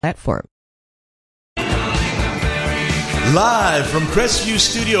platform. Live from Crestview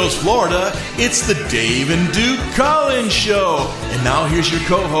Studios, Florida, it's the Dave and Duke Collins Show. And now here's your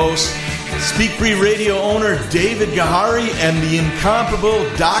co-host, Speak Free Radio owner David Gahary and the incomparable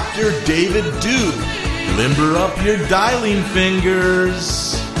Dr. David Duke. Limber up your dialing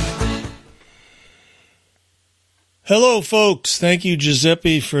fingers. Hello, folks. Thank you,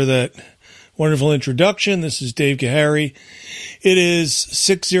 Giuseppe, for that wonderful introduction. This is Dave Gahary. It is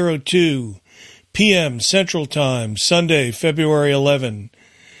 6:02 p.m. Central Time, Sunday, February 11.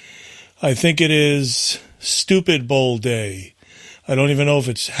 I think it is Stupid Bowl Day. I don't even know if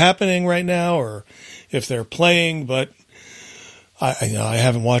it's happening right now or if they're playing, but I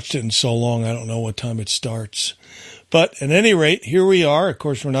haven't watched it in so long, I don't know what time it starts. But at any rate, here we are. Of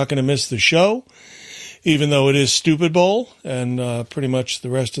course, we're not going to miss the show, even though it is Stupid Bowl, and pretty much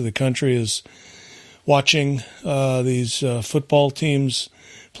the rest of the country is watching these football teams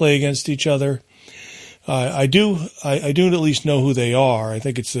play against each other. I do at least know who they are. I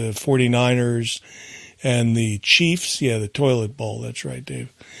think it's the 49ers and the Chiefs. Yeah, the toilet bowl. That's right,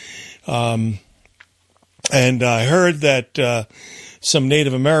 Dave. And I heard that some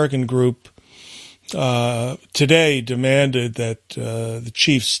Native American group today demanded that the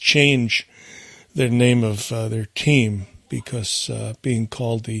Chiefs change the name of their team because being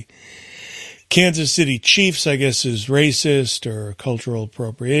called the Kansas City Chiefs, I guess, is racist or cultural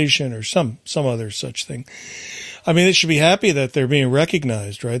appropriation or some other such thing. I mean, they should be happy that they're being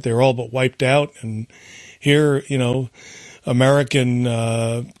recognized, right? They're all but wiped out. And here,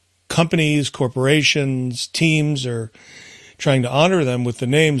 American companies, corporations, teams are trying to honor them with the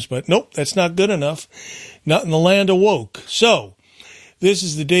names. But nope, that's not good enough. Not in the land of woke. So this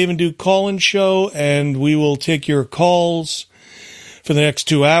is the Dave and Duke Collins Show, and we will take your calls for the next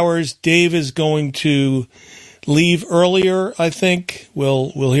 2 hours. Dave is going to leave earlier, I think.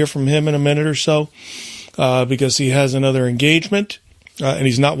 We'll hear from him in a minute or so because he has another engagement, and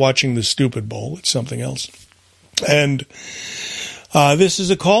he's not watching the Stupid Bowl. It's something else. And this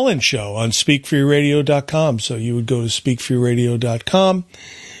is a call-in show on SpeakFreeRadio.com. So you would go to SpeakFreeRadio.com,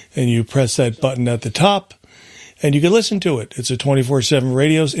 and you press that button at the top, and you can listen to it. It's a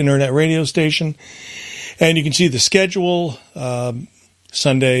 24/7 internet radio station. And you can see the schedule,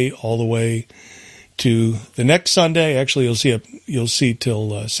 Sunday all the way to the next Sunday. Actually, you'll see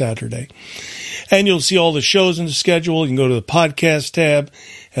till Saturday. And you'll see all the shows in the schedule. You can go to the podcast tab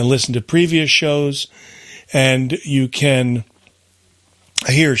and listen to previous shows. And you can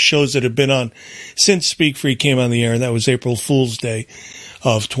hear shows that have been on since Speak Free came on the air, and that was April Fool's Day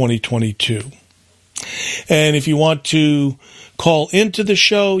of 2022. And if you want to call into the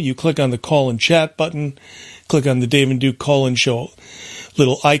show, you click on the call and chat button, click on the Dave and Duke Call-In Show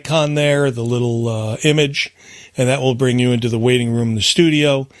little icon there, the little image, and that will bring you into the waiting room in the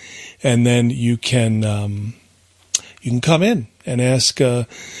studio, and then you can come in and ask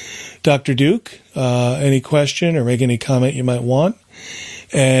Dr. Duke any question or make any comment you might want.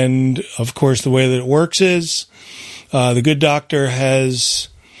 And, of course, the way that it works is the good doctor has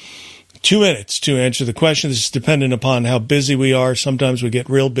 2 minutes to answer the question. This is dependent upon how busy we are. Sometimes we get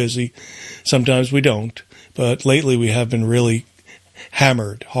real busy. Sometimes we don't. But lately we have been really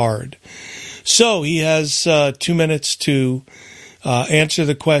hammered hard. So he has 2 minutes to answer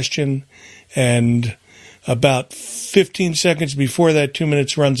the question. And about 15 seconds before that 2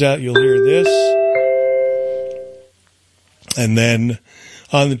 minutes runs out, you'll hear this. And then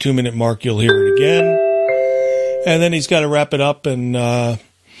on the 2 minute mark, you'll hear it again. And then he's got to wrap it up and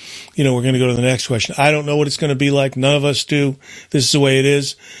we're going to go to the next question. I don't know what it's going to be like. None of us do. This is the way it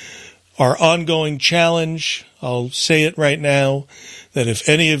is. Our ongoing challenge, I'll say it right now, that if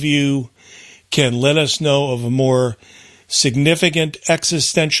any of you can let us know of a more significant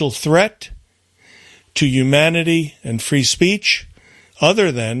existential threat to humanity and free speech,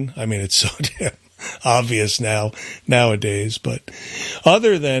 other than, it's so damn obvious nowadays, but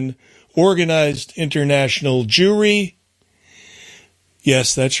other than organized international Jewry.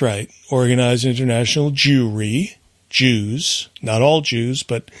 Yes, that's right. Organized international Jewry, Jews, not all Jews,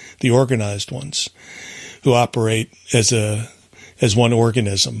 but the organized ones who operate as one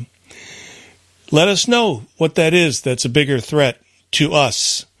organism. Let us know what that is that's a bigger threat to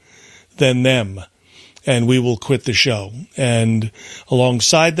us than them, and we will quit the show. And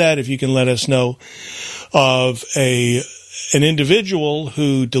alongside that, if you can let us know of an individual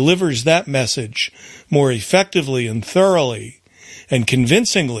who delivers that message more effectively and thoroughly and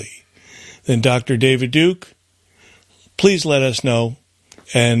convincingly than Dr. David Duke, please let us know,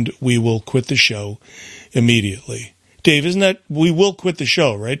 and we will quit the show immediately. Dave, isn't that, we will quit the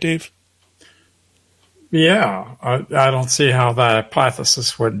show, right, Dave? Yeah, I don't see how that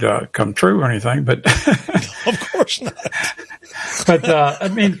hypothesis would come true or anything, but Of course not. but I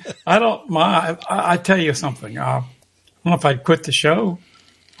mean, I don't mind. I tell you something. I don't know if I'd quit the show.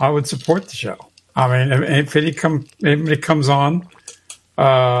 I would support the show. I mean, if anybody comes on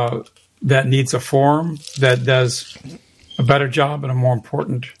that needs a forum that does a better job and a more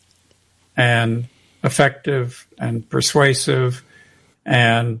important and effective and persuasive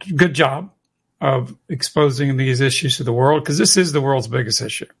and good job of exposing these issues to the world, because this is the world's biggest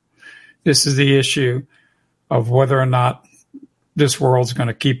issue. This is the issue of whether or not this world's going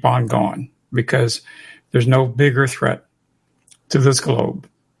to keep on going, because there's no bigger threat to this globe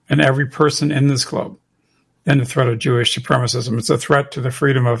and every person in this globe than the threat of Jewish supremacism. It's a threat to the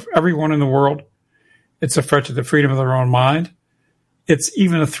freedom of everyone in the world. It's a threat to the freedom of their own mind. It's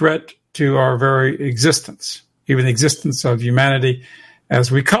even a threat to our very existence, even the existence of humanity as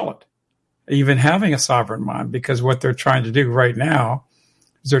we call it, even having a sovereign mind, because what they're trying to do right now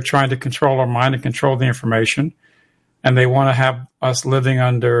is they're trying to control our mind and control the information, and they want to have us living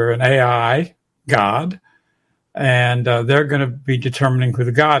under an AI God, and they're going to be determining who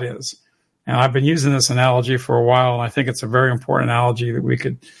the God is. And I've been using this analogy for a while, and I think it's a very important analogy that we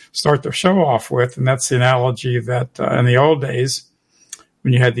could start the show off with, and that's the analogy that in the old days,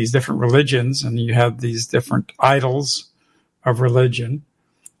 when you had these different religions and you had these different idols of religion,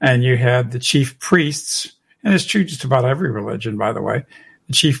 and you had the chief priests, and it's true just about every religion, by the way,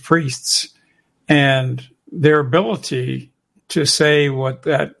 the chief priests, and their ability to say what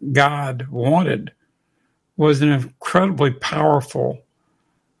that God wanted was an incredibly powerful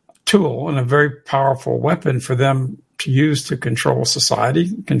tool and a very powerful weapon for them to use to control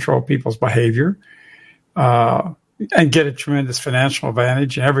society, control people's behavior, and get a tremendous financial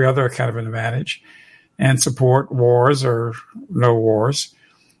advantage and every other kind of an advantage, and support wars or no wars.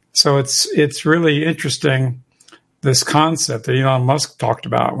 So it's really interesting, this concept that Elon Musk talked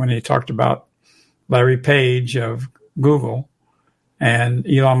about when he talked about Larry Page of Google, and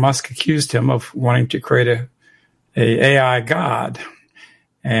Elon Musk accused him of wanting to create a AI God.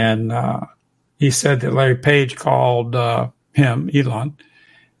 And he said that Larry Page called him, Elon,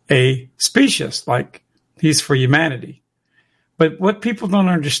 a speciesist, like he's for humanity. But what people don't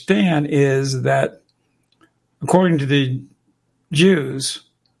understand is that according to the Jews,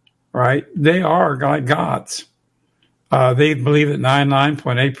 right, they are like gods. They believe that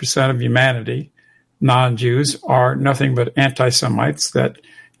 99.8% of humanity, non-Jews, are nothing but anti-Semites, that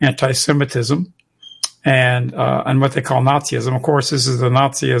anti-Semitism and what they call Nazism. Of course, this is the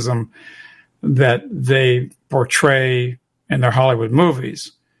Nazism that they portray in their Hollywood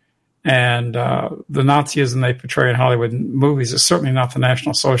movies. And the Nazism they portray in Hollywood movies is certainly not the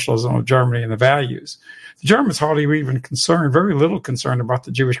National Socialism of Germany and the values. The Germans hardly were even concerned, very little concerned about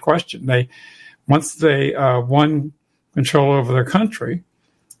the Jewish question. Once they won control over their country,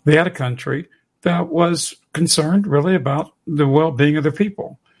 they had a country that was concerned really about the well-being of their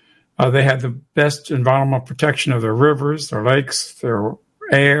people. They had the best environmental protection of their rivers, their lakes, their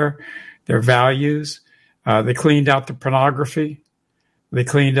air, their values. They cleaned out the pornography. They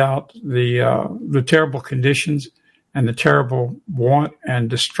cleaned out the terrible conditions and the terrible want and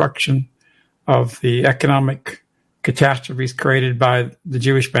destruction of the economic catastrophes created by the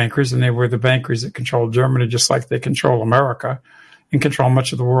Jewish bankers. And they were the bankers that controlled Germany, just like they control America and control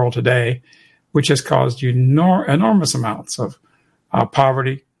much of the world today, which has caused enormous amounts of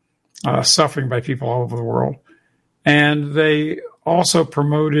poverty, suffering by people all over the world. And they also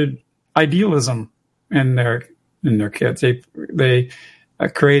promoted idealism in their kids. They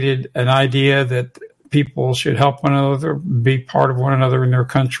created an idea that people should help one another, be part of one another in their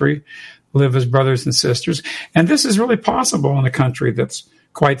country, live as brothers and sisters. And this is really possible in a country that's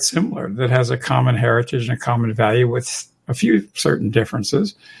quite similar, that has a common heritage and a common value with a few certain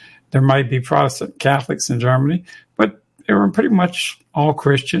differences. There might be Protestant Catholics in Germany, but they were pretty much all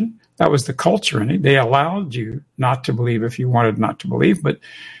Christian. That was the culture in it. They allowed you not to believe if you wanted not to believe, but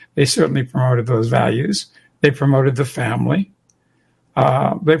they certainly promoted those values. They promoted the family.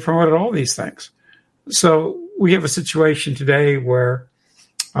 They promoted all these things. So we have a situation today where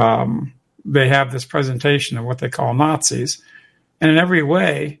they have this presentation of what they call Nazis. And in every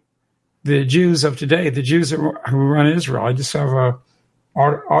way, the Jews of today, the Jews who run Israel, I just have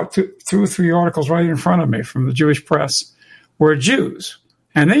 2 or 3 articles right in front of me from the Jewish press, were Jews.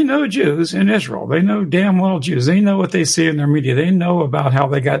 And they know Jews in Israel. They know damn well Jews. They know what they see in their media. They know about how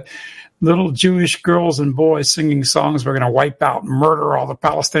they got little Jewish girls and boys singing songs, we're going to wipe out and murder all the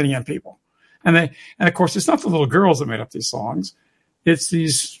Palestinian people. And of course, it's not the little girls that made up these songs. It's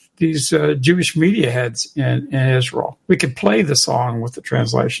these Jewish media heads in Israel. We could play the song with the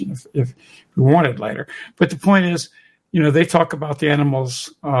translation if we wanted later. But the point is, they talk about the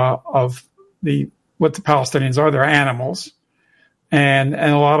animals of what the Palestinians are. They're animals. And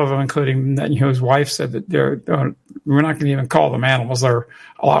a lot of them, including Netanyahu's wife, said that we're not going to even call them animals. They're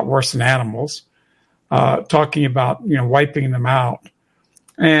a lot worse than animals. Talking about wiping them out,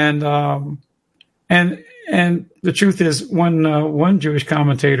 and the truth is, one Jewish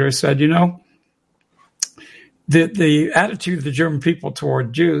commentator said, the attitude of the German people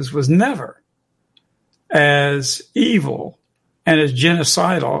toward Jews was never as evil and as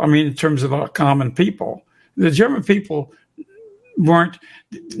genocidal. I mean, in terms of common people, the German people.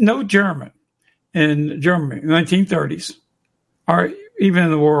 No German in Germany in the 1930s, or even in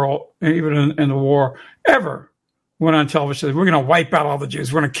the world, even in the war, ever went on television and said, we're going to wipe out all the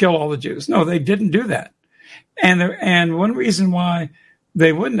Jews, we're going to kill all the Jews. No, they didn't do that. And one reason why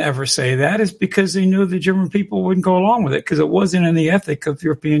they wouldn't ever say that is because they knew the German people wouldn't go along with it, because it wasn't in the ethic of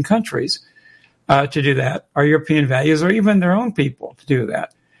European countries to do that, or European values, or even their own people to do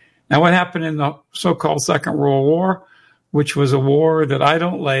that. Now, what happened in the so-called Second World War, which was a war that I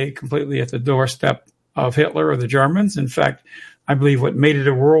don't lay completely at the doorstep of Hitler or the Germans. In fact, I believe what made it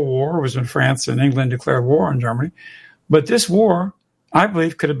a world war was when France and England declared war on Germany. But this war, I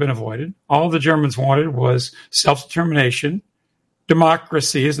believe, could have been avoided. All the Germans wanted was self-determination.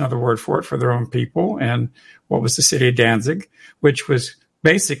 Democracy is another word for it, for their own people. And what was the city of Danzig, which was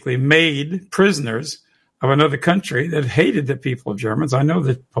basically made prisoners of another country that hated the people of Germans. I know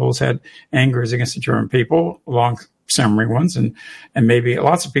that Poles had angers against the German people, long-summary ones, and maybe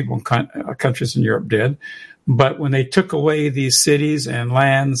lots of people in countries in Europe did. But when they took away these cities and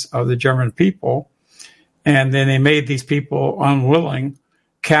lands of the German people, and then they made these people unwilling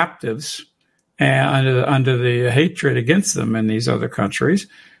captives and under the hatred against them in these other countries,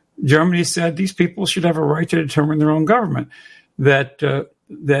 Germany said these people should have a right to determine their own government. That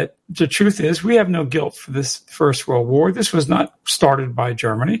the truth is, we have no guilt for this First World War. This was not started by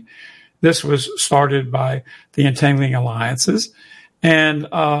Germany. This was started by the entangling alliances. And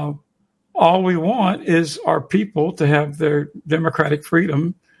all we want is our people to have their democratic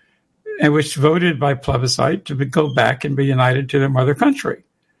freedom, and which voted by plebiscite to go back and be united to their mother country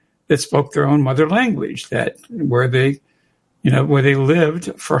that spoke their own mother language, that where they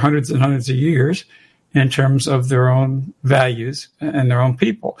lived for hundreds and hundreds of years in terms of their own values and their own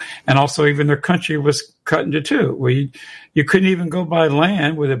people. And also even their country was cut into two. You couldn't even go by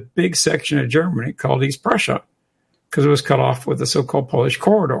land with a big section of Germany called East Prussia, because it was cut off with the so-called Polish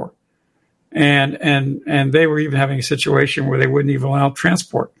corridor. And they were even having a situation where they wouldn't even allow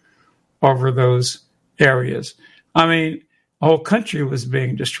transport over those areas. I mean, the whole country was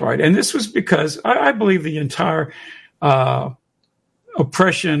being destroyed. And this was because I believe the entire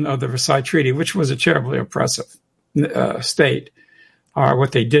oppression of the Versailles Treaty, which was a terribly oppressive state,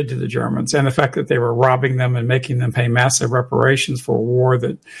 what they did to the Germans, and the fact that they were robbing them and making them pay massive reparations for a war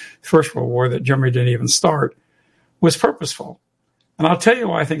First World War that Germany didn't even start, was purposeful. And I'll tell you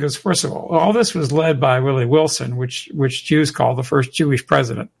why I think it was. First of all this was led by Willie Wilson, which Jews call the first Jewish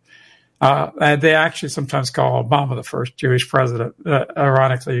president. And they actually sometimes call Obama the first Jewish president,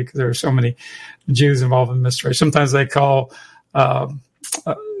 ironically, because there are so many Jews involved in the administration. Sometimes they call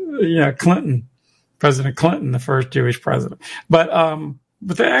Clinton, President Clinton, the first Jewish president. But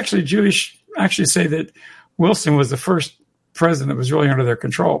they actually say that Wilson was the first president that was really under their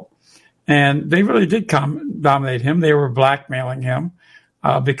control. And they really did dominate him. They were blackmailing him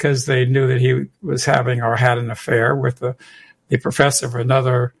because they knew that he was having or had an affair with the professor of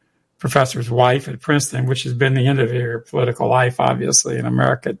another professor's wife at Princeton, which has been the end of your political life, obviously, in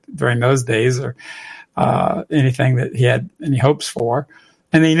America during those days, or anything that he had any hopes for.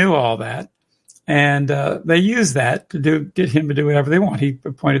 And they knew all that. And they used that to get him to do whatever they want. He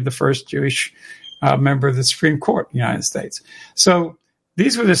appointed the first Jewish member of the Supreme Court in the United States. So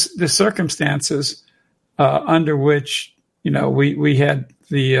these were the circumstances under which, we had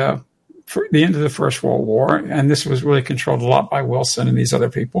the end of the First World War, and this was really controlled a lot by Wilson and these other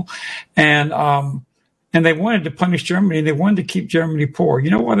people. And they wanted to punish Germany, and they wanted to keep Germany poor.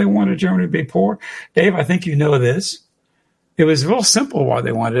 You know why they wanted Germany to be poor? Dave, I think you know this. It was real simple why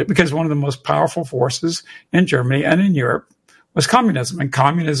they wanted it, because one of the most powerful forces in Germany and in Europe was communism. And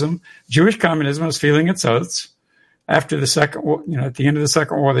Jewish communism was feeling its oats. After the Second War, at the end of the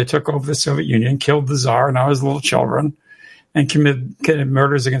Second War, they took over the Soviet Union, killed the Tsar and all his little children, and committed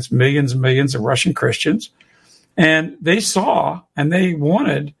murders against millions and millions of Russian Christians. And they saw, and they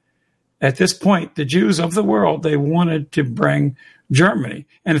wanted, at this point, the Jews of the world, they wanted to bring Germany.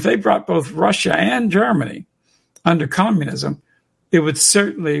 And if they brought both Russia and Germany under communism, it would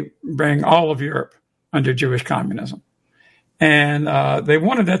certainly bring all of Europe under Jewish communism. And they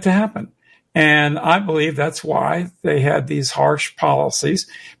wanted that to happen. And I believe that's why they had these harsh policies,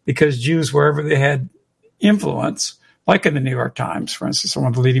 because Jews, wherever they had influence, like in the New York Times, for instance, one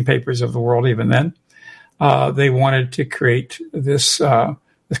of the leading papers of the world even then, they wanted to create this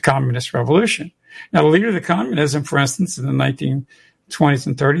communist revolution. Now, the leader of the communism, for instance, in the 1920s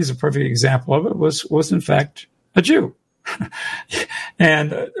and 30s, a perfect example of it was in fact a Jew.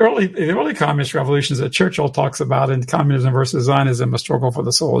 And the early communist revolutions that Churchill talks about in Communism versus Zionism, a struggle for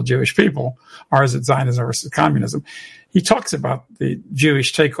the soul of Jewish people, or is it Zionism versus communism? He talks about the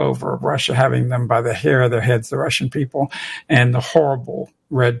Jewish takeover of Russia, having them by the hair of their heads, the Russian people, and the horrible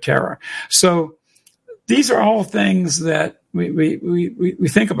Red Terror. So these are all things that we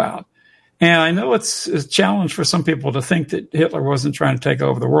think about. And I know it's a challenge for some people to think that Hitler wasn't trying to take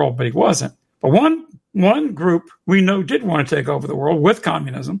over the world, but he wasn't. But one group we know did want to take over the world with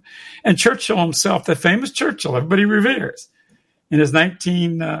communism, and Churchill himself, the famous Churchill, everybody reveres, in his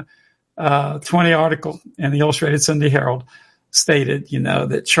 1920 article in the Illustrated Sunday Herald, stated,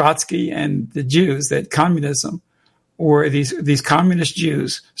 that Trotsky and the Jews, that communism, or these communist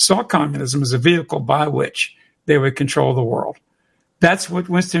Jews, saw communism as a vehicle by which they would control the world. That's what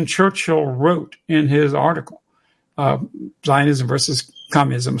Winston Churchill wrote in his article, Zionism versus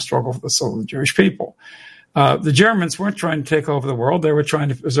Communism, a struggle for the soul of the Jewish people. The Germans weren't trying to take over the world. They were trying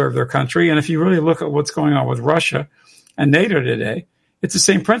to preserve their country. And if you really look at what's going on with Russia and NATO today, it's the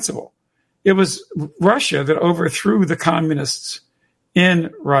same principle. It was Russia that overthrew the communists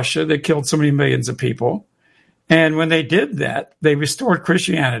in Russia that killed so many millions of people. And when they did that, they restored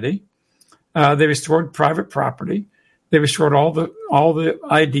Christianity. They restored private property. They restored all the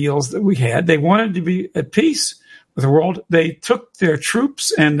ideals that we had. They wanted to be at peace with the world. They took their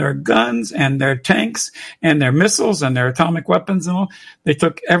troops and their guns and their tanks and their missiles and their atomic weapons and all. They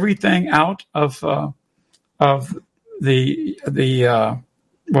took everything out of the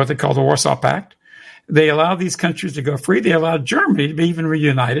what they call the Warsaw Pact. They allowed these countries to go free. They allowed Germany to be even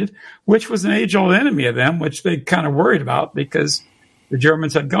reunited, which was an age-old enemy of them, which they kind of worried about because the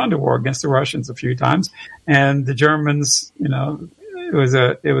Germans had gone to war against the Russians a few times, and the Germans, it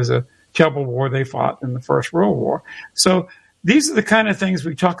was a terrible war they fought in the First World War. So these are the kind of things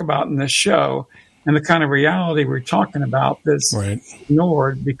we talk about in this show, and the kind of reality we're talking about that's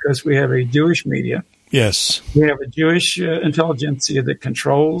ignored because we have a Jewish media. Yes, we have a Jewish intelligentsia that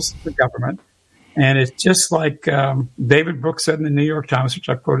controls the government, and it's just like David Brooks said in the New York Times, which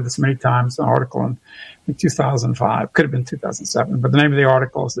I've quoted this many times, an article in 2005, could have been 2007, but the name of the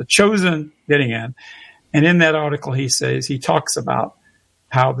article is "The Chosen Getting In," and in that article he talks about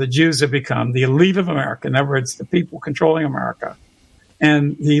how the Jews have become the elite of America. In other words, the people controlling America.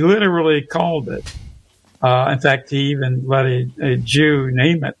 And he literally called it, in fact, he even let a Jew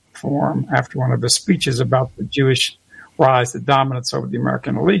name it for him after one of his speeches about the Jewish rise, the dominance over the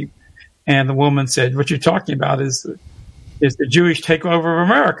American elite. And the woman said, what you're talking about is the Jewish takeover of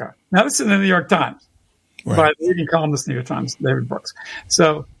America. Now, this is in the New York Times, by the leading columnist in the New York Times, David Brooks.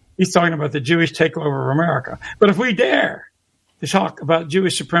 So he's talking about the Jewish takeover of America. But if we dare to talk about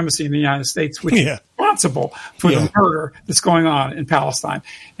Jewish supremacy in the United States, which is responsible for the murder that's going on in Palestine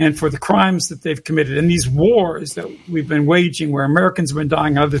and for the crimes that they've committed and these wars that we've been waging where Americans have been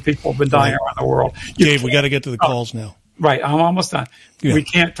dying, other people have been dying around the world. Dave, we got to get to the calls now. Right, I'm almost done. Yeah. We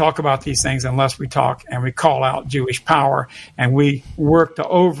can't talk about these things unless we talk and we call out Jewish power and we work to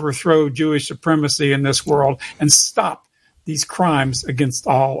overthrow Jewish supremacy in this world and stop these crimes against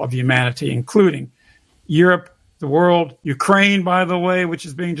all of humanity, including Europe, the world, Ukraine, by the way, which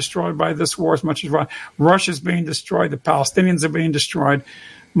is being destroyed by this war as much as Russia's being destroyed, the Palestinians are being destroyed.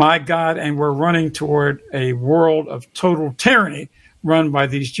 My God, and we're running toward a world of total tyranny run by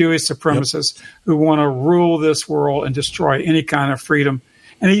these Jewish supremacists who want to rule this world and destroy any kind of freedom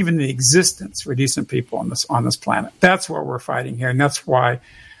and even the existence for decent people on this planet. That's what we're fighting here, and that's why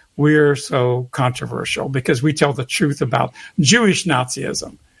we're so controversial, because we tell the truth about Jewish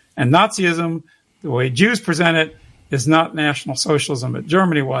Nazism. And Nazism, the way Jews present it, is not National Socialism that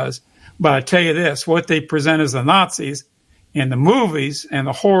Germany was. But I tell you this, what they present as the Nazis in the movies and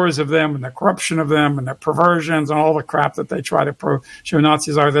the horrors of them and the corruption of them and the perversions and all the crap that they try to show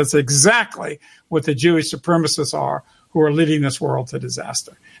Nazis are, that's exactly what the Jewish supremacists are who are leading this world to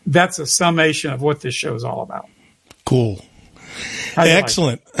disaster. That's a summation of what this show is all about. Cool.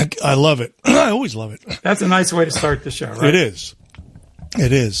 Excellent. Like I love it. I always love it. That's a nice way to start the show, right? It is.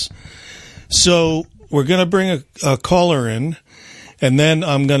 It is. So we're going to bring a caller in, and then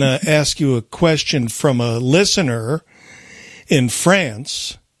I'm going to ask you a question from a listener in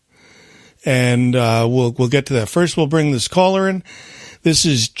France, and we'll get to that. First, we'll bring this caller in. This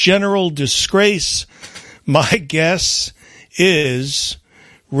is General Disgrace. My guess is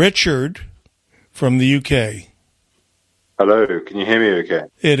Richard from the UK. Hello, can you hear me okay?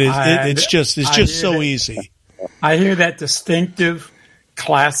 It is. It's just so easy. I hear that distinctive,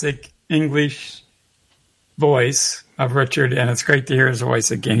 classic English voice of Richard, and it's great to hear his voice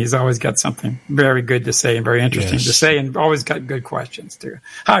again. He's always got something very good to say and very interesting to say, and always got good questions too.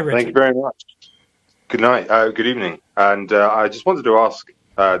 Hi, Richard. Thank you very much. Good night. Good evening. And I just wanted to ask,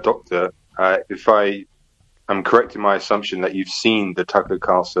 Doctor, if I am correct in my assumption that you've seen the Tucker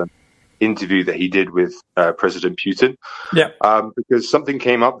Carlson interview that he did with President Putin. Yeah. Because something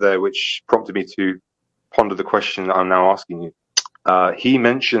came up there which prompted me to ponder the question that I'm now asking you. He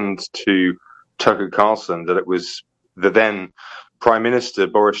mentioned to Tucker Carlson that it was the then Prime Minister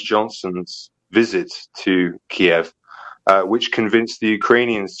Boris Johnson's visit to Kiev, which convinced the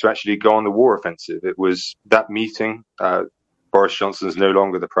Ukrainians to actually go on the war offensive. It was that meeting. Boris Johnson is no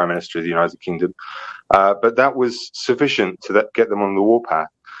longer the Prime Minister of the United Kingdom, but that was sufficient to get them on the war path.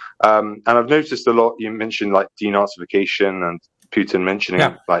 And I've noticed a lot, you mentioned like denazification and Putin mentioning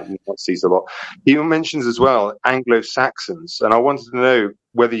like Nazis a lot. He mentions as well Anglo-Saxons. And I wanted to know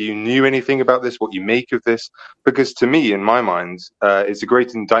whether you knew anything about this, what you make of this, because to me, in my mind, it's a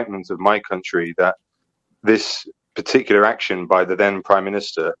great indictment of my country that this particular action by the then Prime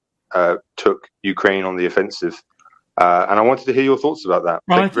Minister took Ukraine on the offensive. And I wanted to hear your thoughts about that.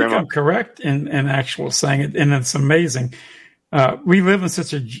 Well, I think I'm correct in actual saying it, and it's amazing. We live in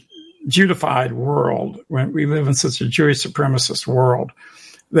such a Judified world, when we live in such a Jewish supremacist world,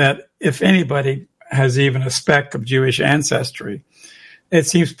 that if anybody has even a speck of Jewish ancestry, it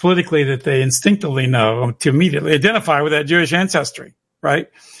seems politically that they instinctively know to immediately identify with that Jewish ancestry, right?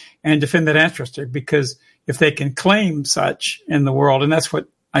 And defend that ancestry, because if they can claim such in the world, and that's what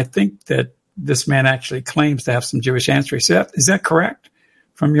I think that this man actually claims to have some Jewish ancestry. Is that correct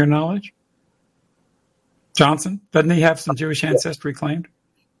from your knowledge? Johnson, doesn't he have some Jewish ancestry claimed?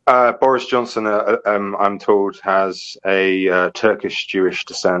 Boris Johnson, I'm told, has a Turkish Jewish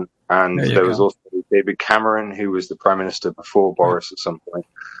descent, and there was also David Cameron, who was the Prime Minister before Boris at some point.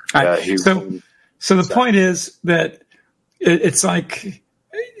 So the point is that it's like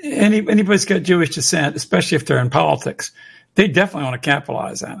anybody's got Jewish descent, especially if they're in politics, they definitely want to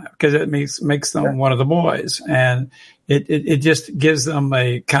capitalize on it because it makes them one of the boys, and it just gives them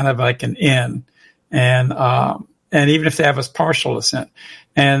a kind of like an in. And even if they have a partial descent,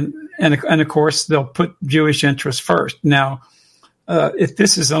 and of course they'll put Jewish interests first. Now, if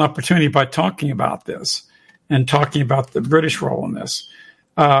this is an opportunity by talking about this and talking about the British role in this,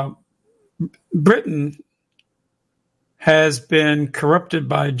 Britain has been corrupted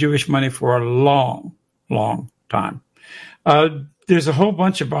by Jewish money for a long, long time. There's a whole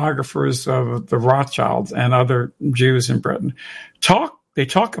bunch of biographers of the Rothschilds and other Jews in Britain They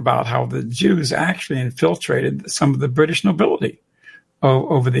talk about how the Jews actually infiltrated some of the British nobility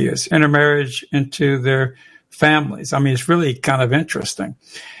over the years, intermarriage into their families. I mean, it's really kind of interesting.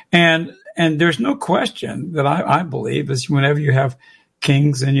 And there's no question that I believe is whenever you have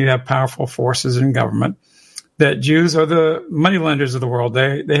kings and you have powerful forces in government, that Jews are the moneylenders of the world.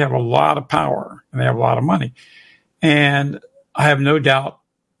 They have a lot of power and they have a lot of money. And I have no doubt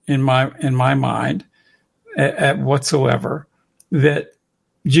in my mind whatsoever that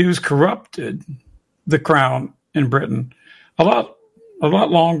Jews corrupted the crown in Britain a lot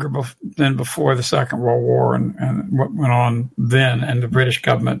longer than before the Second World War and what went on then and the British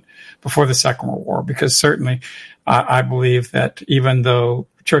government before the Second World War. Because certainly I believe that even though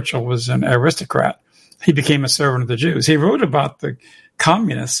Churchill was an aristocrat, he became a servant of the Jews. He wrote about the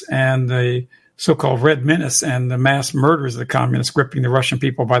communists and the so-called Red Menace and the mass murders of the communists, gripping the Russian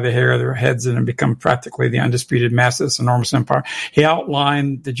people by the hair of their heads and become practically the undisputed master of this enormous empire. He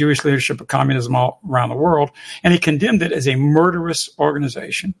outlined the Jewish leadership of communism all around the world, and he condemned it as a murderous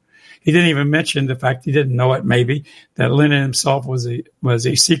organization. He didn't even mention the fact, he didn't know it maybe, that Lenin himself was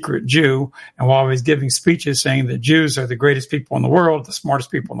a secret Jew, and while he was giving speeches saying that Jews are the greatest people in the world, the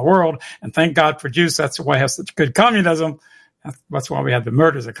smartest people in the world, and thank God for Jews, that's why we have such good communism. That's why we have the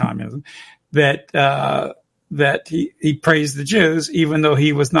murders of communism. That he praised the Jews, even though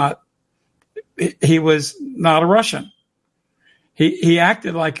he was not a Russian. He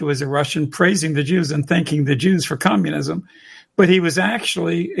acted like he was a Russian, praising the Jews and thanking the Jews for communism, but he was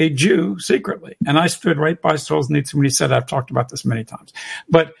actually a Jew secretly. And I stood right by Solzhenitsyn when he said, I've talked about this many times,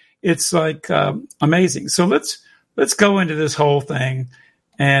 but it's like amazing. So let's go into this whole thing.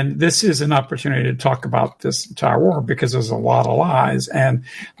 And this is an opportunity to talk about this entire war because there's a lot of lies and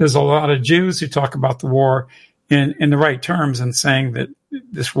there's a lot of Jews who talk about the war in the right terms in saying that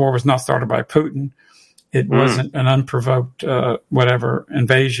this war was not started by Putin. It wasn't an unprovoked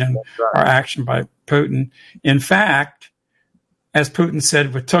invasion or action by Putin. In fact, as Putin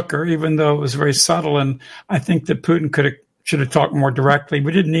said with Tucker, even though it was very subtle, and I think that Putin should have talked more directly.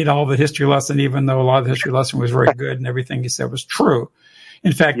 We didn't need all the history lesson, even though a lot of the history lesson was very good and everything he said was true.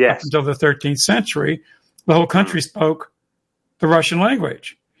 In fact, up until the 13th century, the whole country spoke the Russian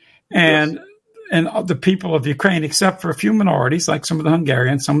language. And the people of Ukraine, except for a few minorities, like some of the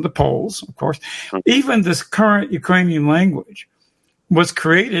Hungarians, some of the Poles, of course, even this current Ukrainian language was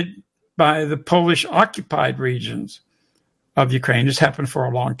created by the Polish occupied regions of Ukraine. This happened for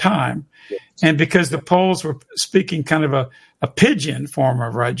a long time. And because the Poles were speaking kind of a pidgin form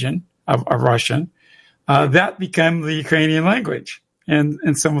of Russian, that became the Ukrainian language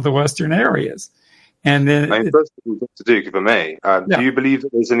in some of the Western areas. And then, first thing to do, if I may, do you believe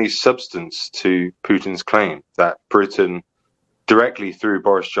that there's any substance to Putin's claim that Britain, directly through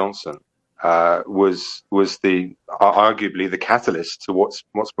Boris Johnson, was the arguably the catalyst to what's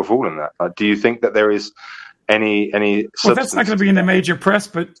befallen that? Do you think that there is any substance? Well, that's not going to be in the major press,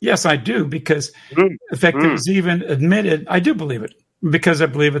 but yes, I do, because in fact, it was even admitted. I do believe it because I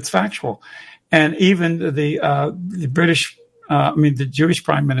believe it's factual, and even the British, the Jewish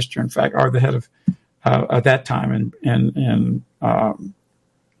prime minister, in fact, or the head of at that time in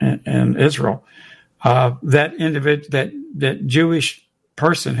Israel, that individual, that Jewish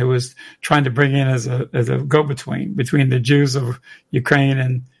person who was trying to bring in as a go-between between the Jews of Ukraine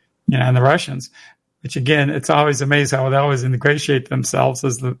and the Russians, which again, it's always amazing how they always ingratiate themselves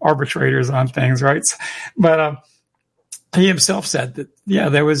as the arbitrators on things, right? But he himself said that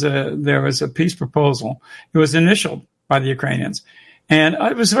there was a peace proposal. It was initialed by the Ukrainians. And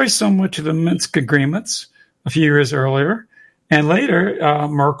it was very similar to the Minsk agreements a few years earlier. And later,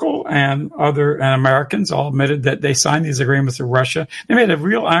 Merkel and Americans all admitted that they signed these agreements with Russia. They made a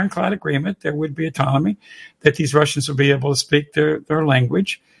real ironclad agreement. There would be autonomy, that these Russians would be able to speak their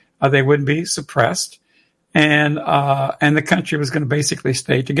language. They wouldn't be suppressed. And the country was going to basically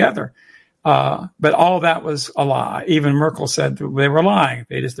stay together. But all that was a lie. Even Merkel said they were lying.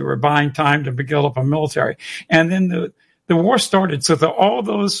 They were buying time to build up a military. And then the war started. So all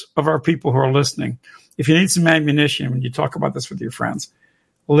those of our people who are listening, if you need some ammunition when you talk about this with your friends,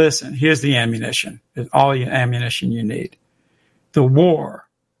 listen, here's the ammunition. It's all the ammunition you need. The war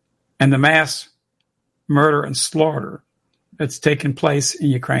and the mass murder and slaughter that's taken place in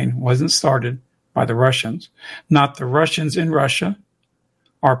Ukraine wasn't started by the Russians. Not the Russians in Russia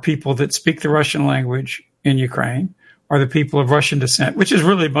are people that speak the Russian language in Ukraine, or the people of Russian descent, which is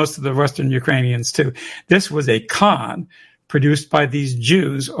really most of the Western Ukrainians too. This was a con produced by these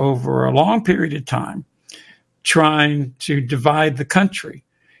Jews over a long period of time, trying to divide the country.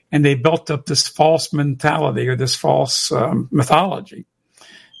 And they built up this false mentality or this false mythology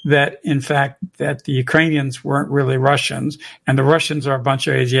that, in fact, that the Ukrainians weren't really Russians and the Russians are a bunch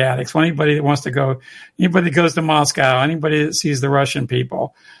of Asiatics. Well, anybody that goes to Moscow, anybody that sees the Russian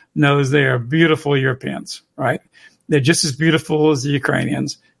people knows they are beautiful Europeans, right? They're just as beautiful as the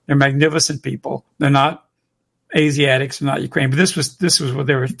Ukrainians. They're magnificent people. They're not Asiatics, they're not Ukrainian. But this was what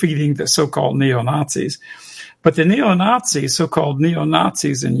they were feeding the so-called neo-Nazis. But the so-called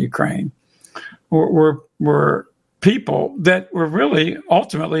neo-Nazis in Ukraine were people that were really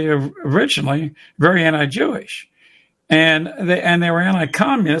ultimately originally very anti-Jewish. And they were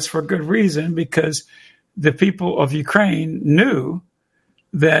anti-communist for good reason, because the people of Ukraine knew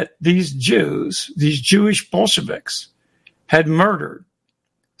that these Jewish Bolsheviks had murdered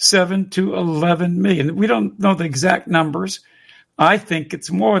 7 to 11 million. We don't know the exact numbers. I think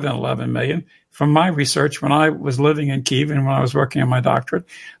it's more than 11 million from my research when I was living in Kyiv and when I was working on my doctorate.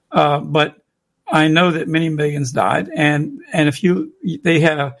 But I know that many millions died. And they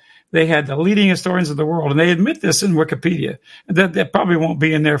had the leading historians of the world, and they admit this in Wikipedia. That probably won't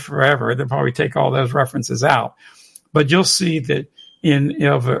be in there forever. They'll probably take all those references out. But you'll see that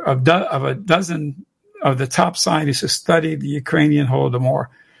of a dozen of the top scientists who studied the Ukrainian Holodomor,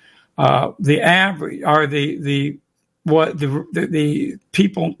 the average or the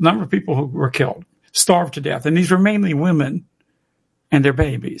number of people who were killed, starved to death, and these were mainly women and their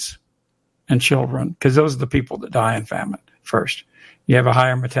babies and children, because those are the people that die in famine first. You have a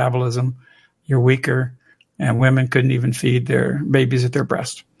higher metabolism, you're weaker, and women couldn't even feed their babies at their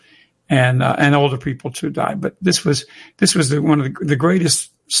breast. And older people too died. But this was one of the greatest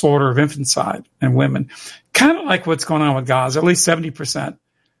slaughter of infanticide and women. Kind of like what's going on with Gaza. At least 70%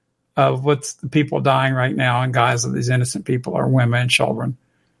 of what's the people dying right now in Gaza, these innocent people, are women and children.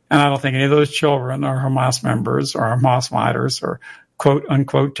 And I don't think any of those children are Hamas members or Hamas fighters or quote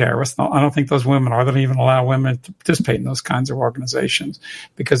unquote terrorists. No, I don't think those women are. They don't even allow women to participate in those kinds of organizations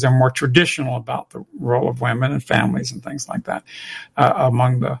because they're more traditional about the role of women and families and things like that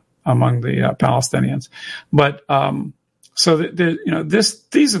among the Palestinians. But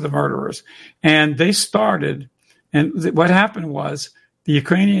these are the murderers, and they started. And what happened was the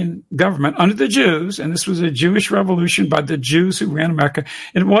Ukrainian government under the Jews, and this was a Jewish revolution by the Jews who ran America.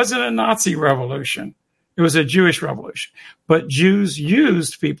 It wasn't a Nazi revolution. It was a Jewish revolution. But Jews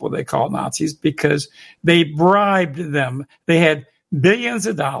used people they called Nazis because they bribed them. They had billions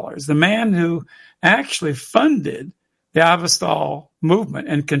of dollars. The man who actually funded the Avestal movement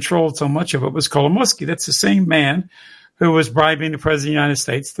and controlled so much of it was Kolomoisky. That's the same man who was bribing the president of the United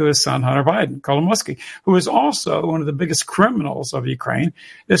States through his son, Hunter Biden. Kolomoisky, who was also one of the biggest criminals of Ukraine,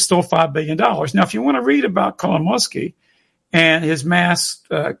 that stole $5 billion. Now, if you want to read about Kolomoisky and his mass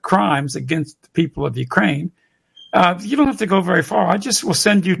crimes against the people of Ukraine, you don't have to go very far. I just will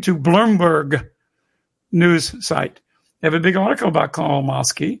send you to Bloomberg news site. They have a big article about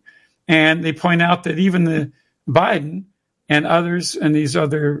Kolomoisky, and they point out that even the Biden and others and these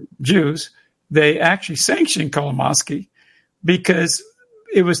other Jews, they actually sanctioned Kolomoisky because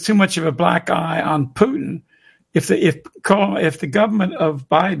it was too much of a black eye on Putin. If the government of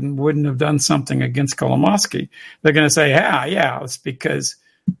Biden wouldn't have done something against Kolomoisky, they're going to say, yeah, it's because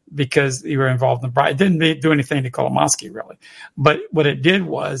you were involved in the bribe. It didn't do anything to Kolomoisky, really. But what it did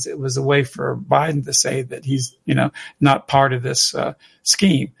was it was a way for Biden to say that he's, not part of this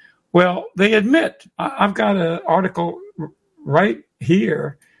scheme. Well, they admit. I've got an article right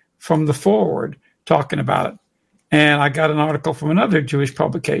here from the Forward talking about it. And I got an article from another Jewish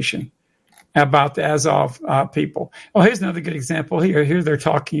publication about the Azov people. Oh, here's another good example here. Here they're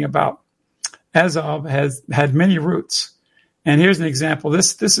talking about Azov has had many roots. And here's an example.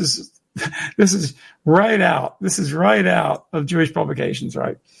 This is right out. This is right out of Jewish publications,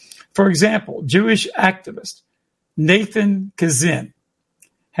 right? For example, Jewish activist Nathan Kazin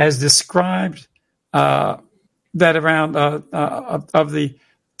has described that around of the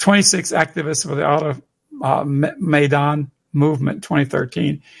 26 activists for the Auto Maidan movement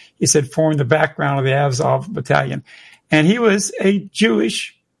 2013, he said formed the background of the Azov battalion. And he was a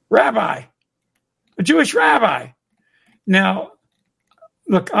Jewish rabbi. Now,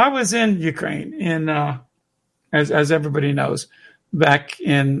 look, I was in Ukraine as everybody knows, back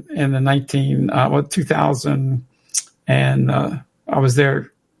in the 2000, and I was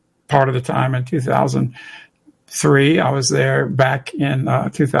there part of the time in 2003. I was there back in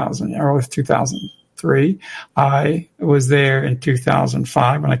early 2003. I was there in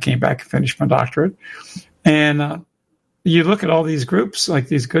 2005 when I came back and finished my doctorate. And you look at all these groups, like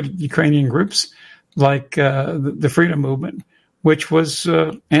these good Ukrainian groups, like the Freedom Movement, which was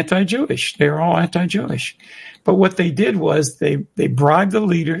anti-Jewish. They were all anti-Jewish. But what they did was they bribed the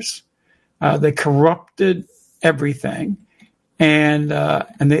leaders. They corrupted everything. And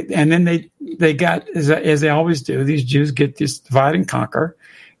then they got, as they always do, these Jews get this divide and conquer,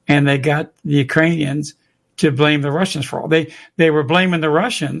 and they got the Ukrainians to blame the Russians for all. They were blaming the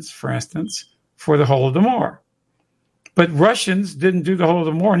Russians, for instance, for the Holodomor. But Russians didn't do the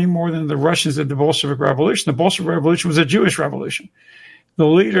Holodomor any more than the Russians did the Bolshevik Revolution. The Bolshevik Revolution was a Jewish revolution. The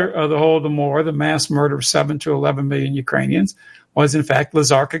leader of the Holodomor, the mass murder of 7 to 11 million Ukrainians, was in fact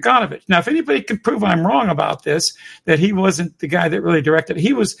Lazar Kaganovich. Now, if anybody can prove I'm wrong about this, that he wasn't the guy that really directed it,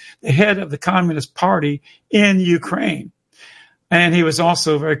 he was the head of the Communist Party in Ukraine. And he was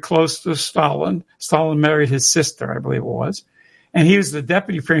also very close to Stalin. Stalin married his sister, I believe it was. And he was the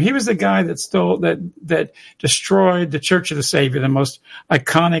deputy premier. He was the guy that destroyed the Church of the Savior, the most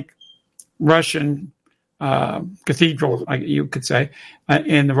iconic Russian cathedral, you could say,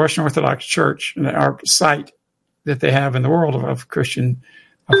 in the Russian Orthodox Church, our site that they have in the world of Christian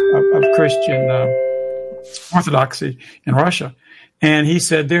Orthodoxy in Russia. And he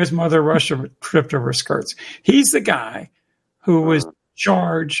said, "There's Mother Russia tripped over her skirts." He's the guy who was in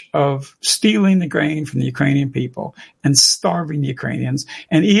charge of stealing the grain from the Ukrainian people and starving the Ukrainians.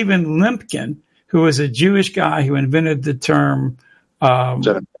 And even Lemkin, who was a Jewish guy who invented the term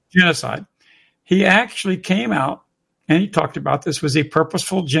genocide, he actually came out and he talked about this was a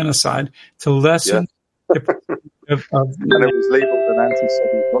purposeful genocide to lessen the and it was labeled an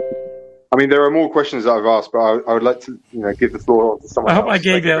anti-Semitic document. I mean, there are more questions that I've asked, but I would like to, give the floor to someone else. I hope I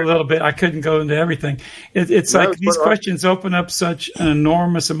gave you a little bit. I couldn't go into everything. It's like these questions open up such an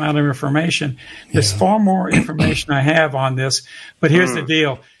enormous amount of information. There's far more information I have on this, but here's the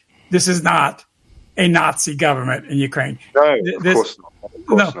deal. This is not a Nazi government in Ukraine. No, of course not. Of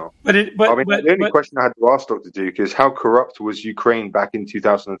course not. The only question I had to ask Dr. Duke is how corrupt was Ukraine back in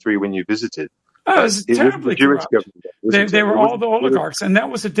 2003 when you visited? it was terribly Jewish corrupt. They were all the oligarchs, and that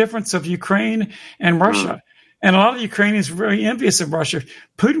was the difference of Ukraine and Russia. And a lot of Ukrainians were very envious of Russia.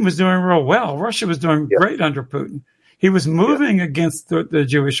 Putin was doing real well. Russia was doing great under Putin. He was moving against the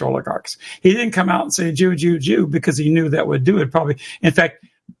Jewish oligarchs. He didn't come out and say Jew, Jew, Jew because he knew that would do it probably. In fact,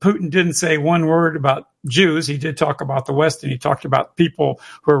 Putin didn't say one word about Jews. He did talk about the West, and he talked about people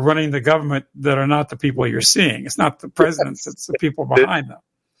who are running the government that are not the people you're seeing. It's not the presidents, it's the people behind them.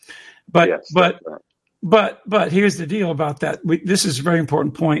 But here's the deal about that. This is a very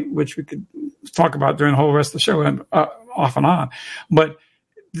important point, which we could talk about during the whole rest of the show and off and on. But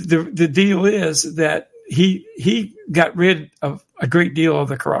the deal is that he got rid of a great deal of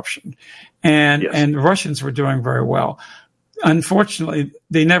the corruption, and the Russians were doing very well. Unfortunately,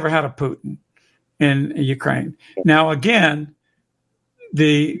 they never had a Putin in Ukraine. Now, again,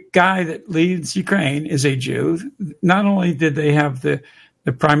 the guy that leads Ukraine is a Jew. Not only did they have the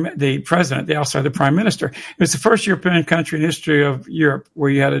president, they also had the prime minister. It was the first European country in history of Europe where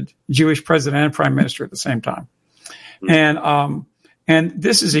you had a Jewish president and prime minister at the same time. And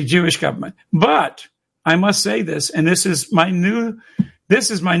this is a Jewish government. But I must say this, and this is my new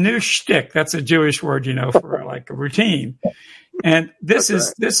shtick. That's a Jewish word, for like a routine. And this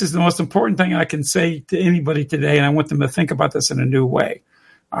is the most important thing I can say to anybody today, and I want them to think about this in a new way.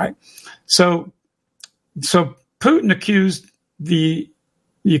 All right. So Putin accused the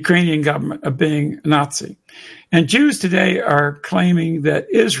Ukrainian government of being Nazi. And Jews today are claiming that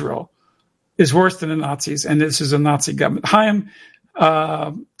Israel is worse than the Nazis, and this is a Nazi government. Chaim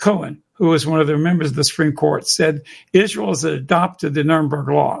Cohen, who was one of the members of the Supreme Court, said Israel has adopted the Nuremberg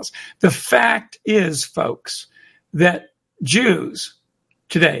laws. The fact is, folks, that Jews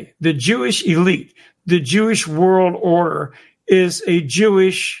today, the Jewish elite, the Jewish world order is a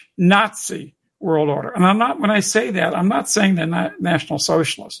Jewish Nazi world order. And when I say that, I'm not saying they're not National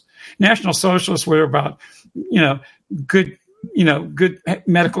Socialists. National Socialists were about, good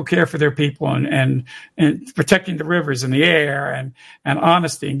medical care for their people and protecting the rivers and the air and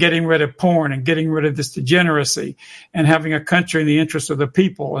honesty and getting rid of porn and getting rid of this degeneracy and having a country in the interest of the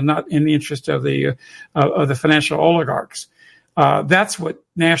people and not in the interest of the financial oligarchs. That's what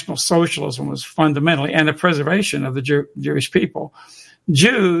National Socialism was fundamentally, and the preservation of the Jewish people.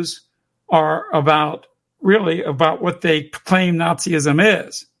 Jews are about what they claim Nazism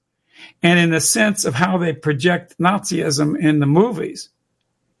is. And in the sense of how they project Nazism in the movies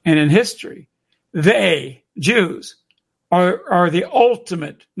and in history, they, Jews, are the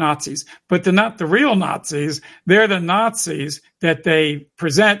ultimate Nazis, but they're not the real Nazis. They're the Nazis that they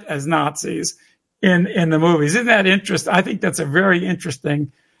present as Nazis in the movies. Isn't that interesting? I think that's a very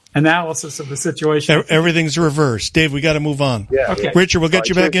interesting analysis of the situation. Everything's reversed. Dave, we got to move on. Yeah. Okay. Richard, we'll get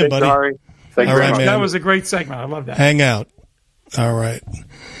you back in, buddy. Sorry. Thank you very much. That was a great segment. I love that. Hang out. All right.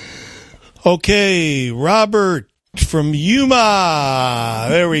 Okay, Robert from Yuma.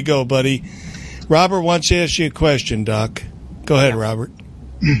 There we go, buddy. Robert wants to ask you a question, Doc. Go ahead, Robert.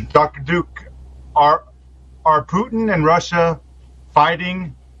 Dr. Duke, are Putin and Russia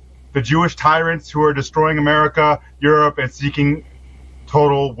fighting the Jewish tyrants who are destroying America, Europe, and seeking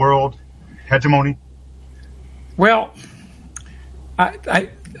total world hegemony? Well, I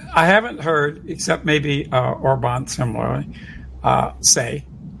haven't heard, except maybe Orban similarly, say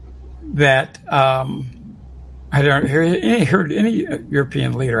that I don't heard any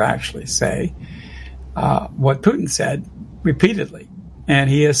European leader actually say what Putin said repeatedly. And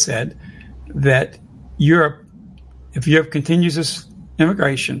he has said that if Europe continues this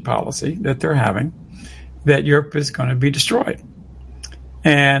immigration policy that they're having, that Europe is going to be destroyed.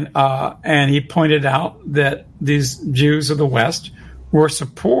 And he pointed out that these Jews of the West were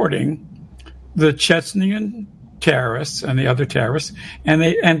supporting the Chechenian terrorists and the other terrorists,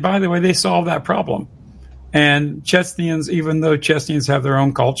 and by the way, they solved that problem. And Chechenians, even though Chechenians have their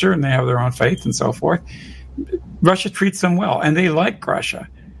own culture and they have their own faith and so forth, Russia treats them well, and they like Russia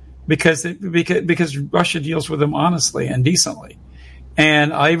because Russia deals with them honestly and decently.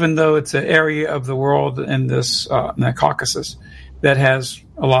 And even though it's an area of the world in this in the Caucasus that has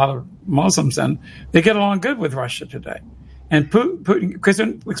a lot of Muslims in, they get along good with Russia today. And Putin, because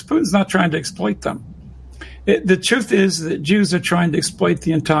Putin's not trying to exploit them. The truth is that Jews are trying to exploit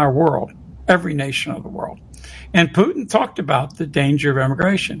the entire world, every nation of the world. And Putin talked about the danger of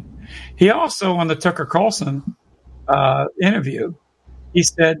immigration. He also, on the Tucker Carlson interview, he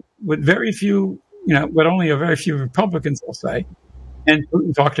said, with very few, what only a very few Republicans will say, and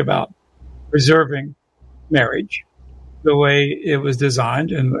Putin talked about preserving marriage the way it was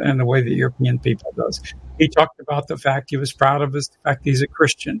designed and the way the European people does. He talked about the fact he was proud of the fact he's a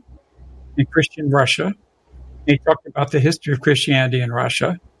Christian in Christian Russia. He talked about the history of Christianity in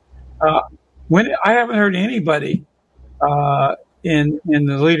Russia. I haven't heard anybody in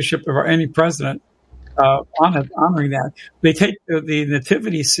the leadership of any president honoring that. They take the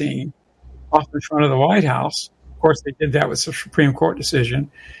nativity scene off in front of the White House. Of course, they did that with the Supreme Court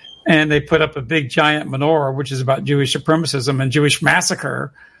decision. And they put up a big giant menorah, which is about Jewish supremacism and Jewish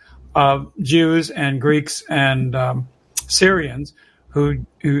massacre of Jews and Greeks and Syrians who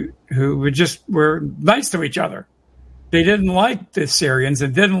were nice to each other. They didn't like the Syrians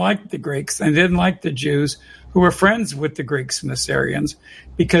and didn't like the Greeks and didn't like the Jews who were friends with the Greeks and the Syrians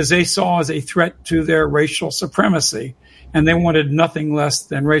because they saw as a threat to their racial supremacy. And they wanted nothing less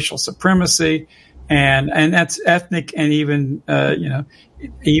than racial supremacy. And that's ethnic and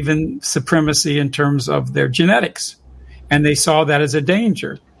even supremacy in terms of their genetics. And they saw that as a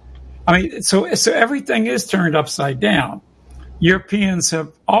danger. I mean, so everything is turned upside down. Europeans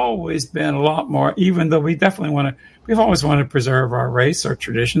have always been a lot more, even though we've always wanted to preserve our race, our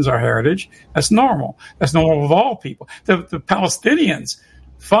traditions, our heritage. That's normal. That's normal with all people. The Palestinians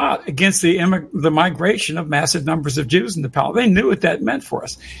fought against the migration of massive numbers of Jews into Palestine. They knew what that meant for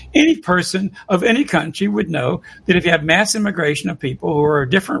us. Any person of any country would know that if you have mass immigration of people who are a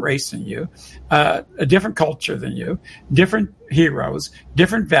different race than you, a different culture than you, different heroes,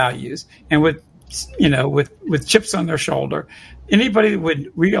 different values, and with chips on their shoulder, anybody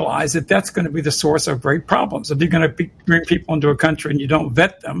would realize that that's going to be the source of great problems. If you're going to bring people into a country and you don't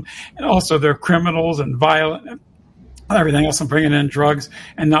vet them, and also they're criminals and violent and everything else, and bringing in drugs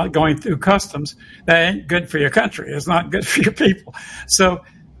and not going through customs, that ain't good for your country. It's not good for your people. So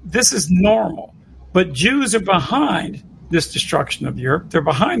this is normal. But Jews are behind this destruction of Europe. They're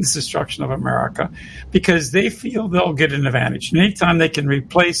behind this destruction of America because they feel they'll get an advantage. And anytime they can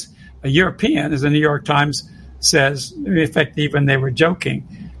replace a European, as the New York Times says, in effect, even they were joking.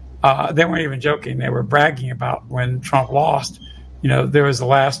 They weren't even joking. They were bragging about when Trump lost. There was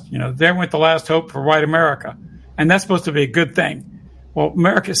there went the last hope for white America. And that's supposed to be a good thing. Well,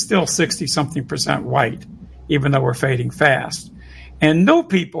 America is still 60-something% white, even though we're fading fast. And no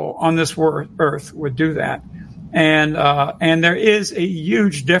people on this earth would do that. And there is a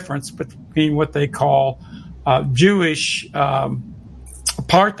huge difference between what they call Jewish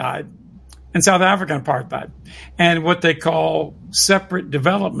apartheid and South African apartheid, and what they call separate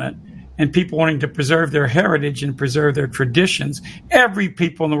development and people wanting to preserve their heritage and preserve their traditions. Every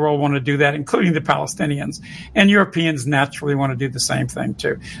people in the world want to do that, including the Palestinians. And Europeans naturally want to do the same thing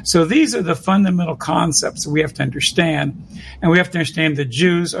too. So these are the fundamental concepts that we have to understand. And we have to understand the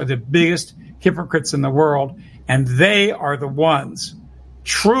Jews are the biggest hypocrites in the world. And they are the ones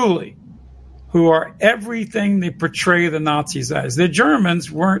truly who are everything they portray the Nazis as. The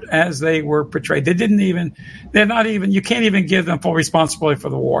Germans weren't as they were portrayed. You can't even give them full responsibility for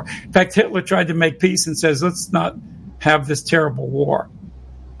the war. In fact, Hitler tried to make peace and says, let's not have this terrible war.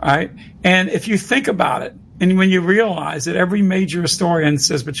 Right? And if you think about it, and when you realize that every major historian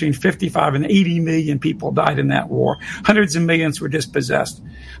says between 55 and 80 million people died in that war, hundreds of millions were dispossessed,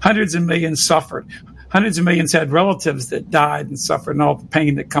 hundreds of millions suffered, hundreds of millions had relatives that died and suffered, and all the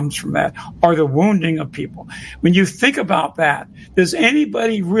pain that comes from that, or the wounding of people. When you think about that, does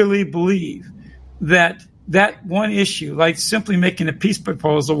anybody really believe that one issue, like simply making a peace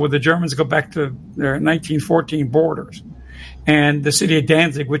proposal where the Germans go back to their 1914 borders, and the city of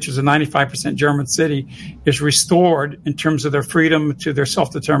Danzig, which is a 95% German city, is restored in terms of their freedom to their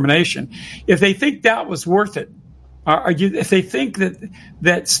self-determination? If they think that was worth it, if they think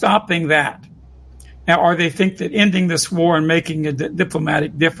that stopping that, or they think that ending this war and making a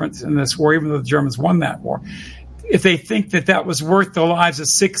diplomatic difference in this war, even though the Germans won that war, if they think that was worth the lives of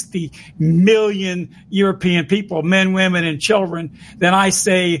 60 million European people, men, women, and children, then I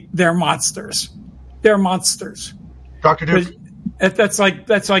say they're monsters. They're monsters. Dr. Duke. That's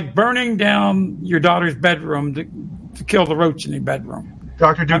like burning down your daughter's bedroom to kill the roach in the bedroom.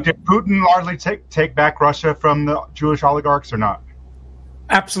 Dr. Duke, did Putin largely take back Russia from the Jewish oligarchs or not?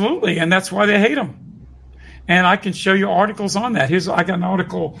 Absolutely, and that's why they hate him. And I can show you articles on that. I got an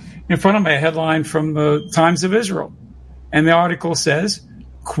article in front of me, a headline from the Times of Israel. And the article says,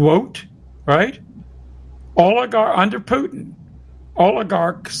 quote, right, under Putin,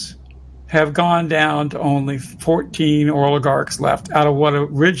 oligarchs have gone down to only 14 oligarchs left out of what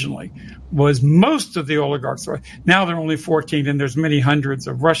originally was most of the oligarchs. Now there are only 14, and there's many hundreds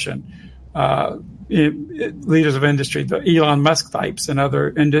of Russian leaders of industry, the Elon Musk types and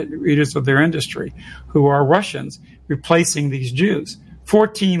other leaders of their industry who are Russians replacing these Jews.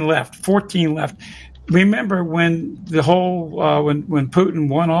 14 left. Remember when when Putin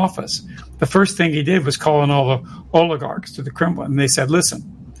won office, the first thing he did was call in all the oligarchs to the Kremlin. And they said,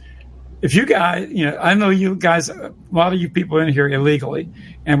 listen, if you guys, I know you guys, a lot of you people in here illegally,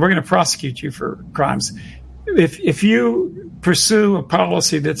 and we're going to prosecute you for crimes. If you pursue a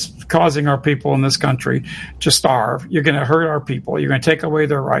policy that's causing our people in this country to starve, you're going to hurt our people, you're going to take away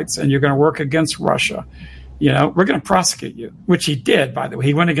their rights, and you're going to work against Russia, we're going to prosecute you, which he did, by the way.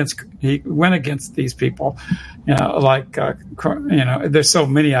 He went against these people, there's so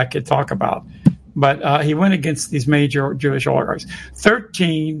many I could talk about, but he went against these major Jewish oligarchs.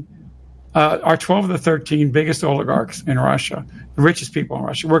 12 of the 13 biggest oligarchs in Russia, the richest people in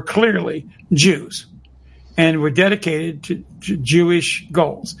Russia, were clearly Jews. And were dedicated to Jewish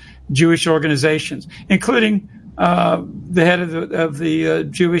goals, Jewish organizations, including the head of the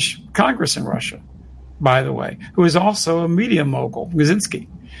Jewish Congress in Russia, by the way, who is also a media mogul, Kaczynski.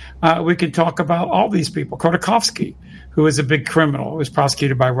 We can talk about all these people. Khodorkovsky, who is a big criminal, was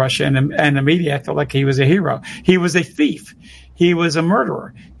prosecuted by Russia, and the media acted like he was a hero. He was a thief. He was a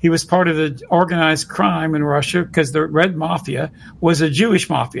murderer. He was part of the organized crime in Russia because the Red Mafia was a Jewish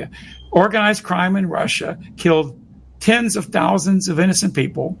mafia. Organized crime in Russia killed tens of thousands of innocent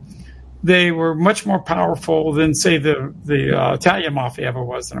people. They were much more powerful than, say, the Italian mafia ever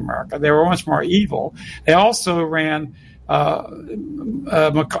was in America. They were much more evil. They also ran a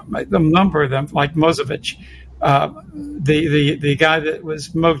number of them, like Mosevich, the guy that was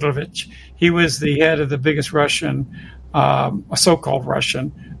Mogilevich. He was the head of the biggest Russian, so-called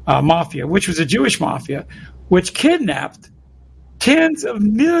Russian mafia, which was a Jewish mafia, which kidnapped tens of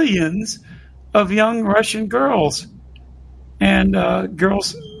millions of young Russian girls and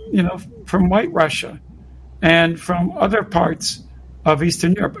girls, from white Russia and from other parts of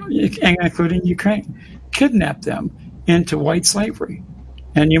Eastern Europe, including Ukraine, kidnapped them into white slavery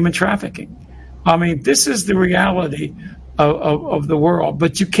and human trafficking. I mean, this is the reality of the world,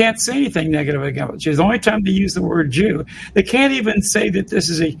 but you can't say anything negative against Jews. The only time they use the word Jew, they can't even say that this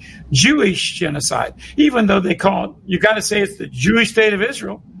is a Jewish genocide, even though they call it, you got to say it's the Jewish state of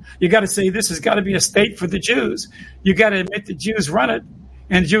Israel. You got to say this has got to be a state for the Jews. You got to admit the Jews run it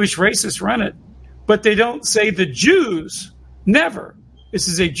and Jewish racists run it, but they don't say the Jews, never. This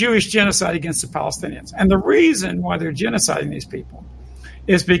is a Jewish genocide against the Palestinians. And the reason why they're genociding these people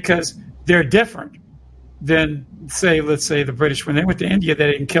is because they're different than, let's say the British. When they went to India,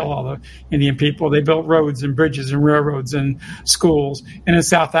 they didn't kill all the Indian people. They built roads and bridges and railroads and schools. And in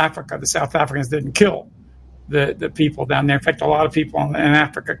South Africa, the South Africans didn't kill the people down there. In fact, a lot of people in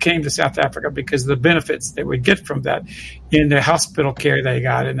Africa came to South Africa because of the benefits they would get from that in their hospital care they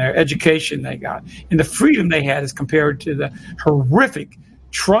got, in their education they got, and the freedom they had as compared to the horrific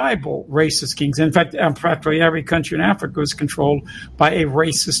tribal racist kings. In fact, practically every country in Africa was controlled by a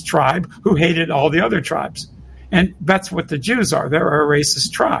racist tribe who hated all the other tribes. And that's what the Jews are. They're a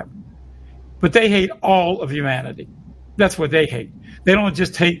racist tribe. But they hate all of humanity. That's what they hate. They don't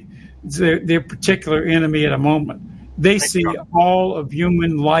just hate their particular enemy at a moment. They see all of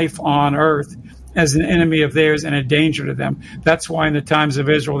human life on earth as an enemy of theirs and a danger to them. That's why in the Times of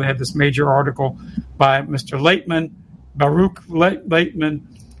Israel they had this major article by Mr. Baruch Leitman,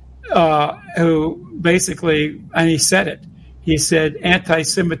 who basically, and he said it, he said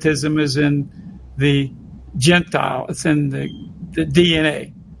anti-Semitism is in the Gentile, it's in the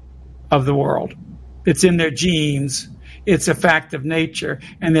DNA of the world. It's in their genes. It's a fact of nature.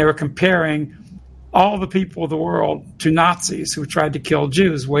 And they were comparing all the people of the world to Nazis who tried to kill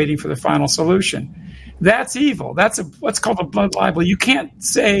Jews, waiting for the final solution. That's evil. That's what's called a blood libel. You can't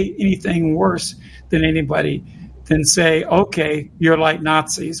say anything worse than anybody than say, okay, you're like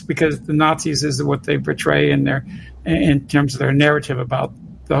Nazis, because the Nazis is what they portray in terms of their narrative about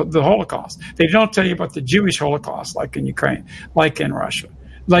the Holocaust. They don't tell you about the Jewish Holocaust, like in Ukraine, like in Russia,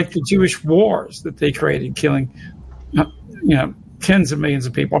 like the Jewish wars that they created, killing, tens of millions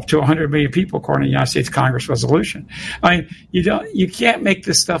of people, up to 100 million people, according to the United States Congress resolution. I mean, you can't make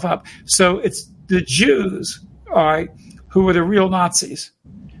this stuff up. So it's the Jews, all right, who were the real Nazis,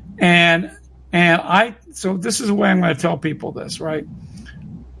 so this is the way I'm going to tell people this, right?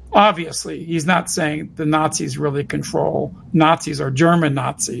 Obviously, he's not saying the Nazis really control. Nazis are German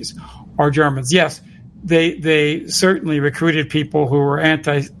Nazis or Germans. Yes, they certainly recruited people who were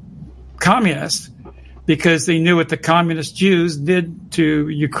anti-communist because they knew what the communist Jews did to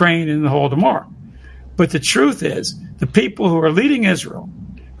Ukraine and the Holodomor. But the truth is, the people who are leading Israel,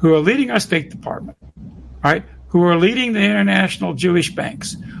 who are leading our State Department, right, who are leading the international Jewish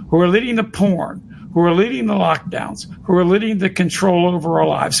banks, who are leading the porn, who are leading the lockdowns, who are leading the control over our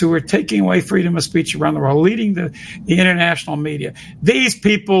lives, who are taking away freedom of speech around the world, leading the international media. These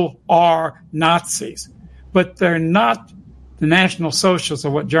people are Nazis, but they're not the National Socialists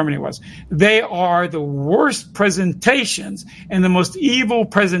of what Germany was. They are the worst presentations and the most evil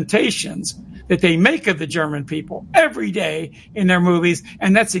presentations that they make of the German people every day in their movies.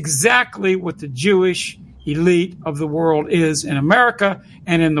 And that's exactly what the Jewish elite of the world is in America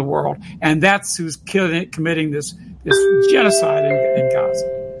and in the world. And that's who's committing this genocide in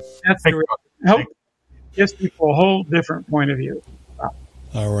Gaza. That's the help gives people a whole different point of view.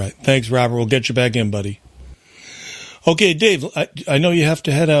 All right. Thanks, Robert. We'll get you back in, buddy. Okay, Dave, I know you have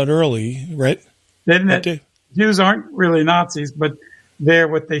to head out early, right? Jews aren't really Nazis, but they're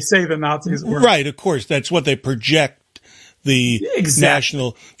what they say the Nazis were. Right, of course. That's what they project the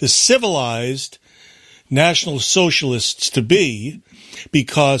civilized National Socialists to be,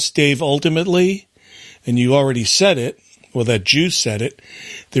 because, Dave, ultimately, and you already said it, well, that Jew said it,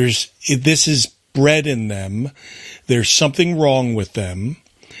 this is bred in them. There's something wrong with them.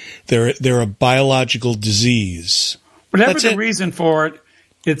 They're a biological disease. Whatever the reason for it,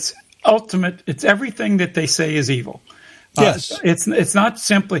 it's ultimate. It's everything that they say is evil. Yes, it's not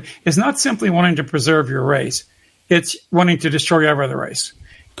simply wanting to preserve your race. It's wanting to destroy every other race.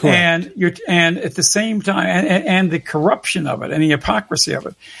 Correct. And at the same time, and the corruption of it and the hypocrisy of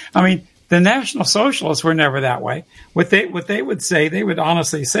it. I mean, the National Socialists were never that way. What they would say, they would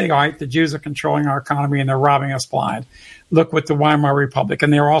honestly say, all right, the Jews are controlling our economy and they're robbing us blind. Look with the Weimar Republic.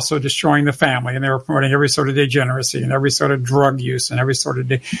 And they were also destroying the family, and they were promoting every sort of degeneracy and every sort of drug use and every sort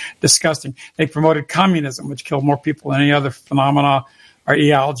of disgusting. They promoted communism, which killed more people than any other phenomena or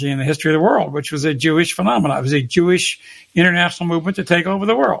ideology in the history of the world, which was a Jewish phenomenon. It was a Jewish international movement to take over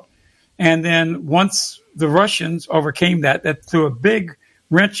the world. And then once the Russians overcame that threw a big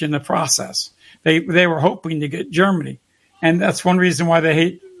wrench in the process. They were hoping to get Germany. And that's one reason why they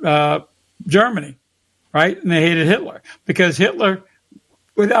hate Germany, right? And they hated Hitler, because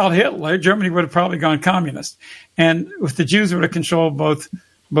without Hitler, Germany would have probably gone communist. And if the Jews would have controlled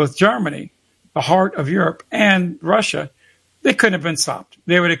both Germany, the heart of Europe, and Russia, they couldn't have been stopped.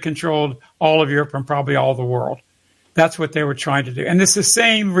 They would have controlled all of Europe and probably all the world. That's what they were trying to do. And it's the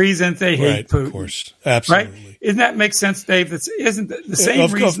same reason they hate Putin. Of course. Absolutely. Right? Isn't that make sense, Dave? Isn't the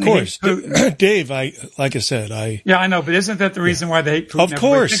same reason of course. they hate Putin? Dave, like I said, yeah, I know, but isn't that the reason why they hate Putin? Of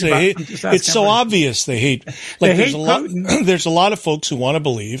course. They hate, it's so obvious they hate. Like, they hate Putin. There's a lot of folks who want to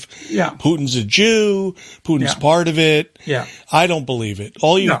believe Putin's a Jew, Putin's part of it. Yeah. I don't believe it.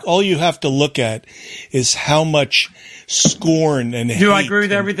 All you have to look at is how much scorn and hate. Do I agree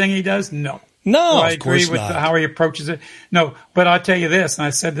with everything he does? No. No, I agree with how he approaches it. No, but I'll tell you this, and I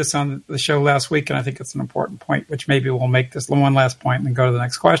said this on the show last week, and I think it's an important point, which maybe we'll make this one last point and then go to the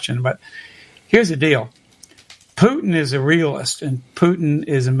next question. But here's the deal. Putin is a realist, and Putin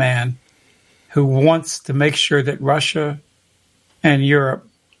is a man who wants to make sure that Russia and Europe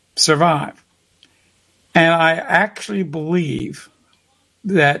survive. And I actually believe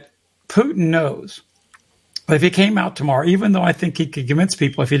that Putin knows if he came out tomorrow, even though I think he could convince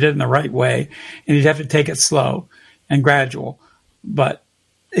people if he did it in the right way, and he'd have to take it slow and gradual. But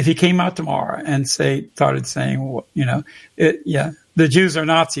if he came out tomorrow and started saying, well, the Jews are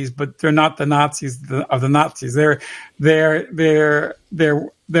Nazis, but they're not the Nazis of the Nazis. They're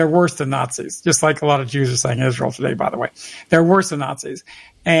worse than Nazis. Just like a lot of Jews are saying in Israel today, by the way, they're worse than Nazis,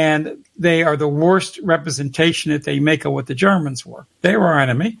 and they are the worst representation that they make of what the Germans were. They were our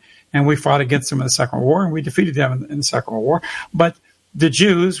enemy. And we fought against them in the Second World War, and we defeated them in the Second World War. But the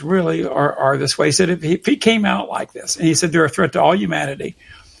Jews really are this way. He said if he came out like this, and he said they're a threat to all humanity,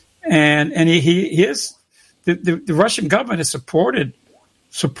 and he is the Russian government has supported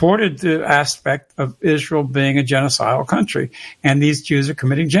the aspect of Israel being a genocidal country, and these Jews are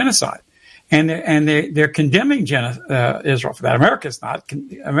committing genocide, and they're condemning Israel for that. America's not.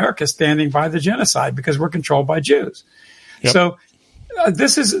 America's standing by the genocide because we're controlled by Jews. Yep. So.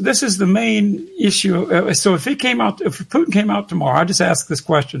 This is the main issue. So if Putin came out tomorrow, I just ask this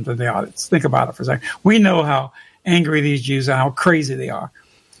question to the audience. Think about it for a second. We know how angry these Jews are, how crazy they are.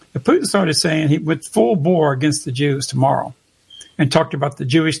 If Putin started saying he went full bore against the Jews tomorrow and talked about the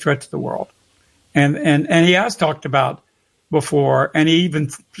Jewish threat to the world, and he has talked about before, and he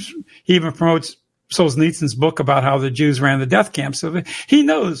even promotes Solzhenitsyn's book about how the Jews ran the death camps. So he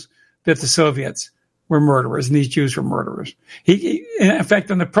knows that the Soviets were murderers, and these Jews were murderers. In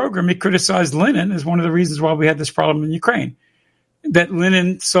fact, on the program, he criticized Lenin as one of the reasons why we had this problem in Ukraine, that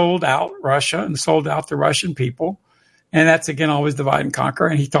Lenin sold out Russia and sold out the Russian people. And that's, again, always divide and conquer.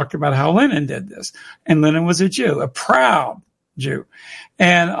 And he talked about how Lenin did this. And Lenin was a Jew, a proud Jew.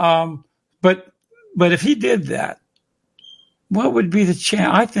 And but if he did that, what would be the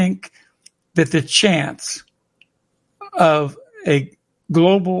chance? I think that the chance of a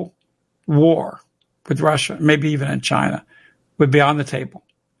global war with Russia, maybe even in China, would be on the table.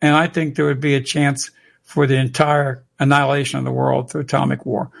 And I think there would be a chance for the entire annihilation of the world through atomic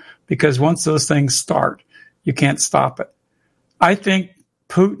war, because once those things start, you can't stop it. I think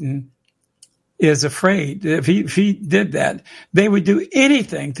Putin is afraid that if he did that, they would do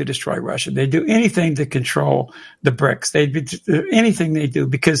anything to destroy Russia. They'd do anything to control the BRICS. They'd do anything they do,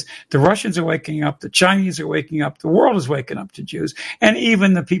 because the Russians are waking up, the Chinese are waking up, the world is waking up to Jews, and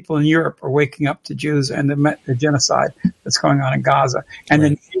even the people in Europe are waking up to Jews and the genocide that's going on in Gaza and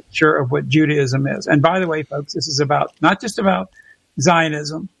the nature of what Judaism is. And by the way, folks, this is not just about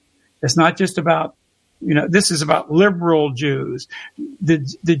Zionism. It's not just about, this is about liberal Jews.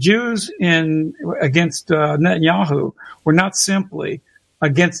 The Jews against Netanyahu were not simply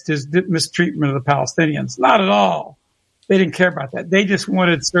against his mistreatment of the Palestinians. Not at all. They didn't care about that. They just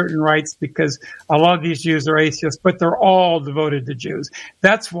wanted certain rights, because a lot of these Jews are atheists, but they're all devoted to Jews.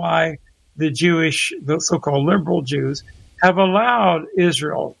 That's why the so-called liberal Jews, have allowed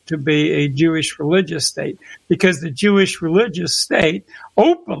Israel to be a Jewish religious state, because the Jewish religious state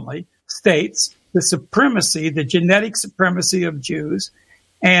openly states the supremacy, the genetic supremacy of Jews,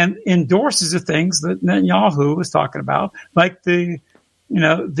 and endorses the things that Netanyahu was talking about, like the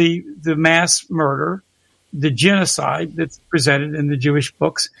mass murder, the genocide that's presented in the Jewish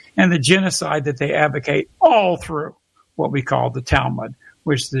books, and the genocide that they advocate all through what we call the Talmud,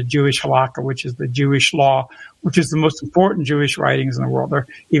 which is the Jewish halakha, which is the Jewish law, which is the most important Jewish writings in the world. They're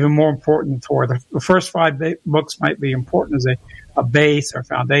even more important than Torah. The first 5 books might be important as a base or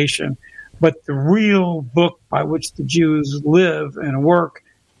foundation, but the real book by which the Jews live and work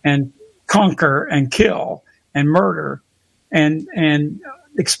and conquer and kill and murder and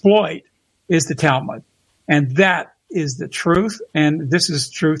exploit is the Talmud. And that is the truth. And this is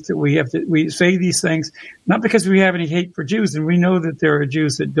truth that we say these things, not because we have any hate for Jews. And we know that there are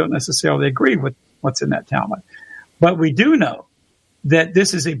Jews that don't necessarily agree with what's in that Talmud. But we do know that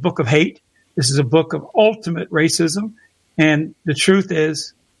this is a book of hate. This is a book of ultimate racism. And the truth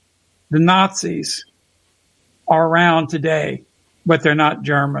is, the Nazis are around today, but they're not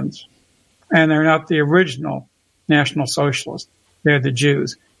Germans. And they're not the original National Socialists. They're the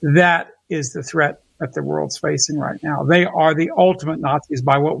Jews. That is the threat that the world's facing right now. They are the ultimate Nazis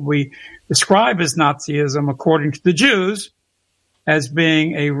by what we describe as Nazism, according to the Jews, as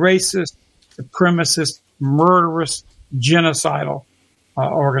being a racist, supremacist, murderous, genocidal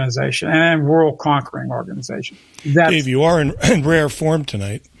organization and world-conquering organization. Dave, you are in rare form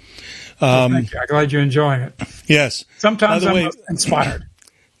tonight. Thank you. I'm glad you're enjoying it. Yes. Sometimes I'm inspired.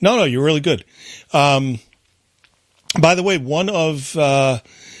 No, you're really good. By the way, one of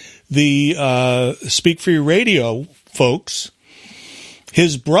the Speak Free Radio folks,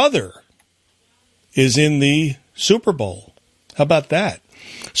 his brother is in the Super Bowl. How about that?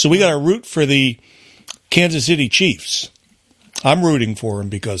 So we got to root for the Kansas City Chiefs. I'm rooting for him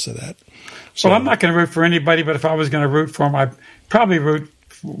because of that. So, well, I'm not going to root for anybody, but if I was going to root for him, I'd probably root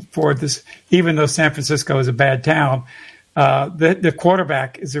for this, even though San Francisco is a bad town. The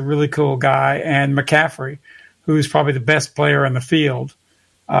quarterback is a really cool guy, and McCaffrey, who's probably the best player in the field.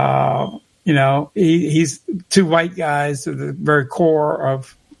 He's 2 white guys at the very core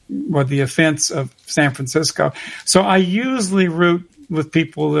of the offense of San Francisco. So I usually root with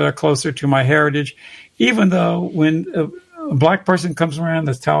people that are closer to my heritage, even though when a black person comes around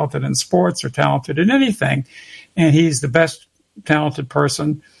that's talented in sports or talented in anything, and he's the best talented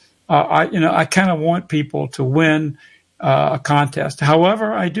person, I kind of want people to win a contest.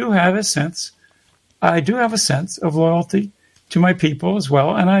 However, I do have a sense of loyalty to my people as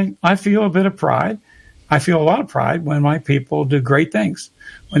well, and I feel a bit of pride. I feel a lot of pride when my people do great things,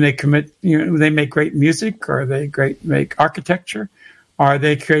 when they they make great music, or they make architecture, or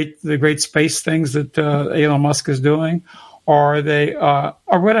they create the great space things that Elon Musk is doing, or they or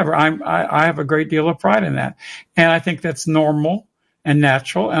whatever. I have a great deal of pride in that, and I think that's normal and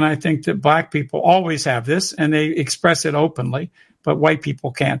natural. And I think that black people always have this, and they express it openly, but white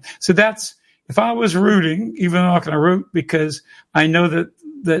people can't. So that's, if I was rooting, even though I'm not going to root, because I know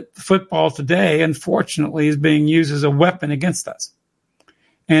that football today, unfortunately, is being used as a weapon against us,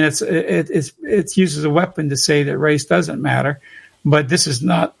 and it's used as a weapon to say that race doesn't matter. But this is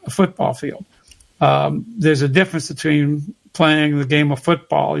not a football field. There's a difference between playing the game of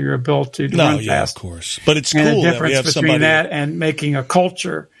football, your ability to run fast, of course. But it's and cool a that we have difference between somebody that and making a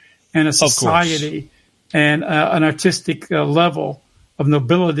culture and a society and an artistic level of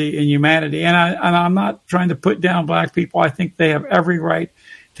nobility and humanity. And I'm not trying to put down black people. I think they have every right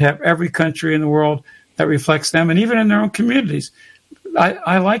to have every country in the world that reflects them, and even in their own communities.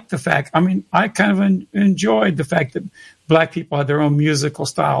 I like the fact, I kind of enjoyed the fact that black people had their own musical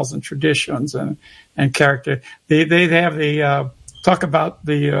styles and traditions and character. They have the talk about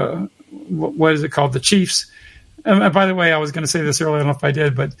the what is it called, the Chiefs. And by the way, I was going to say this earlier. I don't know if I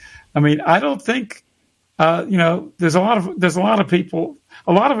did, but I mean, I don't think there's a lot of people.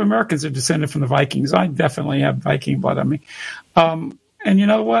 A lot of Americans are descended from the Vikings. I definitely have Viking blood on me. And you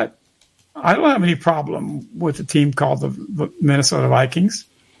know what? I don't have any problem with a team called the Minnesota Vikings.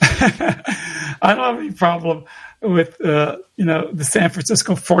 I don't have any problem with the San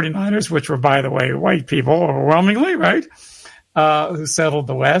Francisco 49ers, which were, by the way, white people overwhelmingly, right? Who settled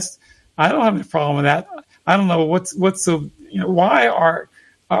the West. I don't have any problem with that. I don't know what's the why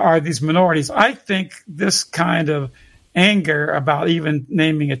are these minorities? I think this kind of anger about even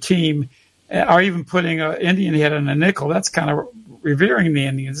naming a team or even putting an Indian head on a nickel, that's kind of revering the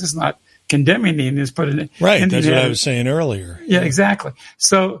Indians. It's not condemning the Indians, but right. That's what I was saying earlier. Yeah, exactly.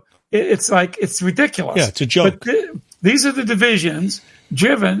 So it's like, it's ridiculous. Yeah, it's a joke. But these are the divisions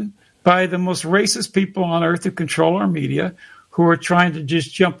driven by the most racist people on earth who control our media, who are trying to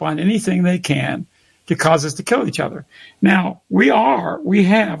just jump on anything they can to cause us to kill each other. Now, we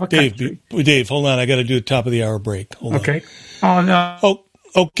have a country. Dave, hold on. I got to do a top of the hour break. Hold okay. on. Oh, no.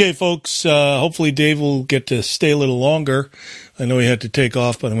 Okay, folks. Hopefully Dave will get to stay a little longer. I know he had to take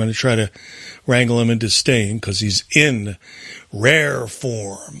off, but I'm going to try to wrangle him into staying because he's in rare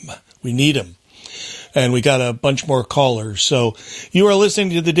form. We need him. And we got a bunch more callers. So you are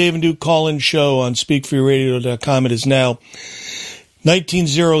listening to the Dave and Duke Call-In Show on SpeakFreeRadio.com. It is now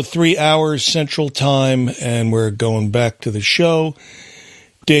 19:03 hours Central Time, and we're going back to the show.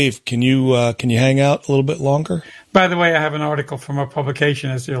 Dave, can you hang out a little bit longer? By the way, I have an article from a publication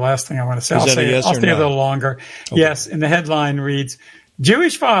as the last thing I want to say. Is that a yes I'll or stay no? a little longer. Okay. Yes, and the headline reads,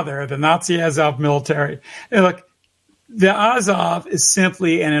 Jewish father, the Nazi Azov military. And look, the Azov is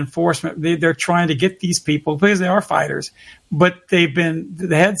simply an enforcement. They're trying to get these people, because they are fighters, but the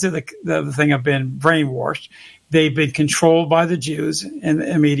heads of the thing have been brainwashed. They've been controlled by the Jews and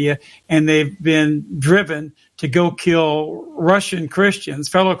the media, and they've been driven to go kill Russian Christians,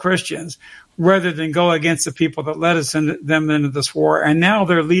 fellow Christians, rather than go against the people that led them into this war. And now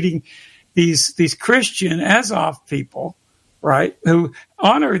they're leading these Christian Azov people, right, who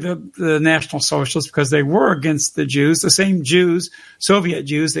honor the National Socialists because they were against the Jews, the same Jews, Soviet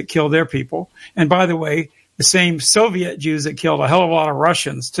Jews that killed their people. And by the way, the same Soviet Jews that killed a hell of a lot of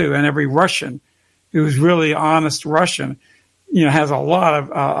Russians too. And every Russian who's really honest Russian, has a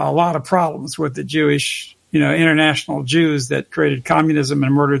lot of problems with the Jewish, international Jews that created communism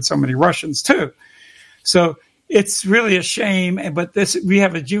and murdered so many Russians too. So it's really a shame, but we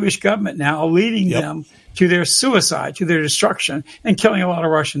have a Jewish government now leading them to their suicide, to their destruction, and killing a lot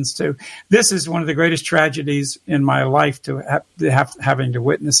of Russians too. This is one of the greatest tragedies in my life having to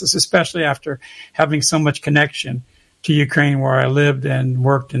witness this, especially after having so much connection to Ukraine, where I lived and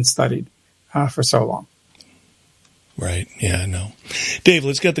worked and studied for so long. Right. Yeah, I know. Dave,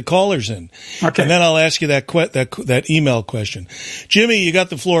 let's get the callers in. Okay. And then I'll ask you that email question. Jimmy, you got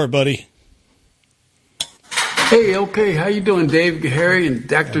the floor, buddy. Hey, okay. How you doing, Dave, Harry, and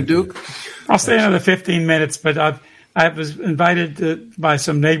Dr. Duke? I'll stay another 15 minutes, but I was invited by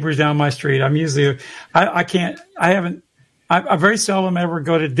some neighbors down my street. I'm usually, I very seldom ever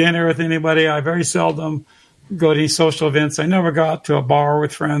go to dinner with anybody. I very seldom go to any social events. I never go out to a bar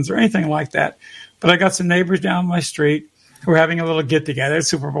with friends or anything like that. But I got some neighbors down my street who are having a little get together. It's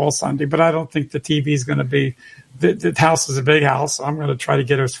Super Bowl Sunday, but I don't think the TV is going to be, the house is a big house. So I'm going to try to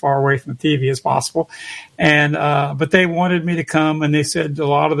get as far away from the TV as possible. And, but they wanted me to come, and they said a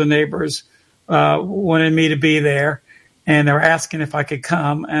lot of the neighbors, wanted me to be there, and they were asking if I could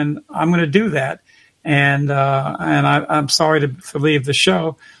come, and I'm going to do that. And I'm sorry to leave the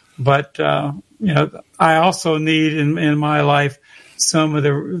show, but, I also need in my life some of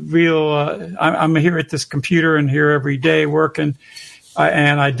the real, I'm here at this computer and here every day working,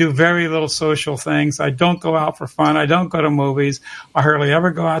 and I do very little social things. I don't go out for fun. I don't go to movies. I hardly ever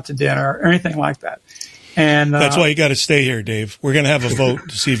go out to dinner or anything like that. And that's why you got to stay here, Dave. We're going to have a vote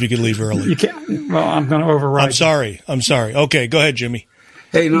to see if you can leave early. You can't. Well, I'm going to override. I'm sorry. Okay, go ahead, Jimmy.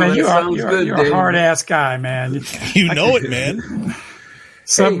 Hey, no, man, sounds good, you're Dave. a hard ass guy, man. You know it, man.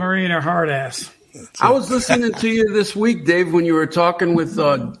 Submarine or hard ass. I was listening to you this week, Dave, when you were talking with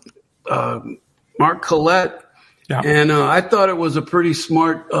Mark Collette, and I thought it was a pretty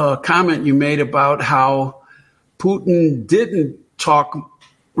smart comment you made about how Putin didn't talk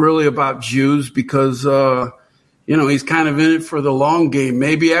really about Jews because, he's kind of in it for the long game.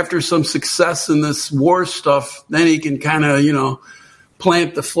 Maybe after some success in this war stuff, then he can kind of,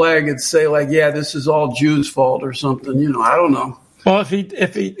 plant the flag and say like, yeah, this is all Jews' fault or something. I don't know. Well, if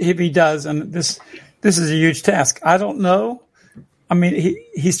he does, and this this is a huge task. I don't know. I mean,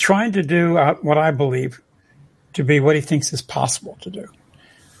 he's trying to do what I believe to be what he thinks is possible to do.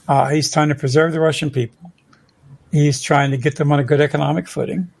 He's trying to preserve the Russian people. He's trying to get them on a good economic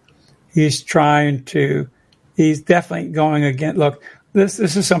footing. He's definitely going again. Look, this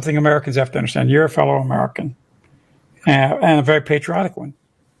is something Americans have to understand. You're a fellow American and a very patriotic one.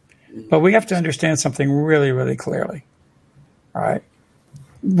 But we have to understand something really, really clearly. All right.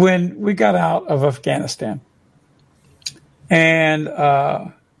 When we got out of Afghanistan and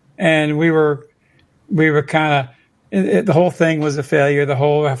we were kind of, the whole thing was a failure. The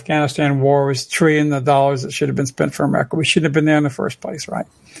whole Afghanistan war was trillions of dollars that should have been spent for America. We shouldn't have been there in the first place, right?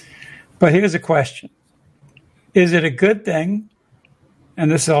 But here's a question. Is it a good thing? And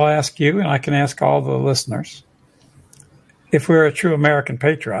this I'll ask you, and I can ask all the listeners. If we're a true American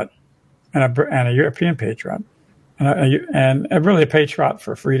patriot and a European patriot and really a patriot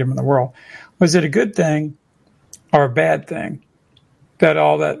for freedom in the world, was it a good thing or a bad thing that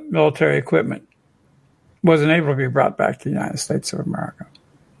all that military equipment wasn't able to be brought back to the United States of America?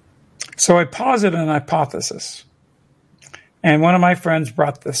 So I posit an hypothesis. And one of my friends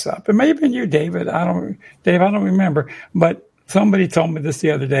brought this up. It may have been you, David. I don't remember. But somebody told me this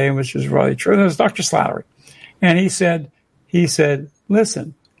the other day, which is really true. It was Dr. Slattery. And he said,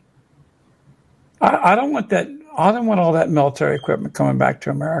 listen, I don't want all that military equipment coming back to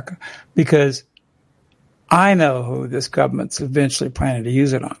America because I know who this government's eventually planning to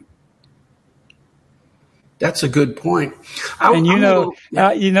use it on. That's a good point. You know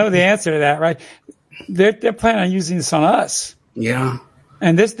the answer to that, right? They're planning on using this on us. Yeah.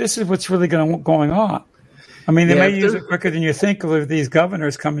 And this is what's really going on. I mean, they may use it quicker than you think with these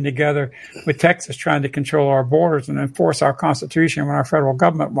governors coming together with Texas trying to control our borders and enforce our Constitution when our federal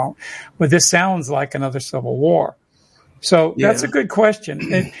government won't. But this sounds like another civil war. So that's a good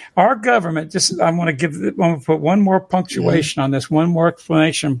question. And our government, I want to put one more punctuation on this, one more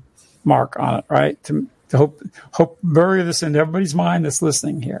exclamation mark on it, right? To hope bury this in everybody's mind that's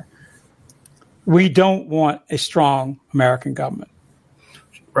listening here. We don't want a strong American government.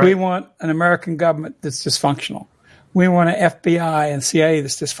 Right. We want an American government that's dysfunctional. We want an FBI and CIA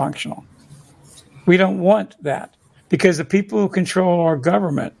that's dysfunctional. We don't want that because the people who control our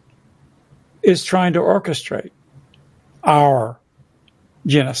government is trying to orchestrate our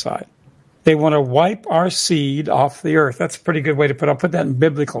genocide. They want to wipe our seed off the earth. That's a pretty good way to I'll put that in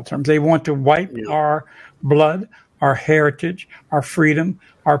biblical terms. They want to wipe our blood, our heritage, our freedom,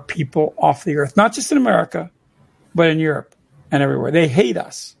 our people off the earth. Not just in America, but in Europe and everywhere. They hate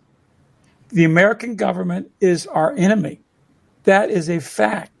us. The American government is our enemy. That is a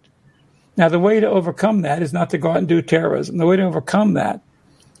fact. Now, the way to overcome that is not to go out and do terrorism. The way to overcome that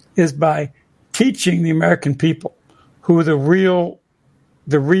is by teaching the American people who the real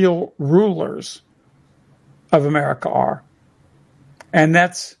rulers of America are. And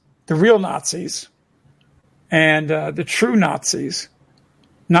that's the real Nazis and the true Nazis.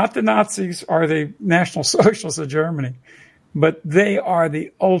 Not the Nazis are the National Socialists of Germany, but they are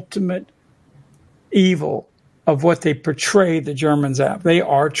the ultimate evil of what they portray the Germans as. They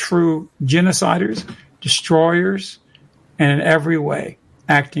are true genociders, destroyers, and in every way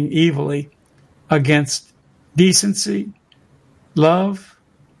acting evilly against decency, love,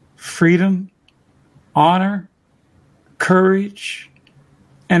 freedom, honor, courage,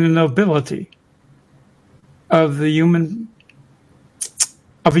 and the nobility of the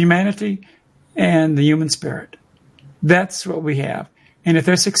humanity and the human spirit. That's what we have. And if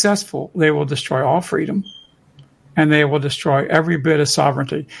they're successful, they will destroy all freedom and they will destroy every bit of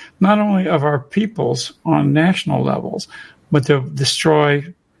sovereignty, not only of our peoples on national levels, but they'll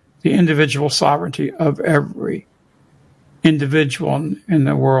destroy the individual sovereignty of every individual in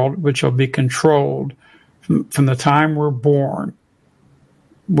the world, which will be controlled from the time we're born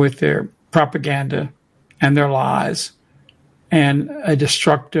with their propaganda and their lies and a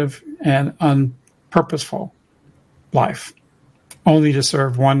destructive and unpurposeful life, only to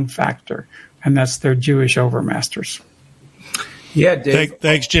serve one factor, and that's their Jewish overmasters. Yeah, Dave.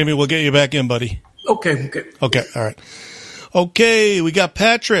 Thanks, Jimmy. We'll get you back in, buddy. Okay. Okay, all right. Okay, we got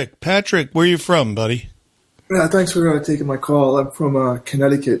Patrick. Patrick, where are you from, buddy? Thanks for taking my call. I'm from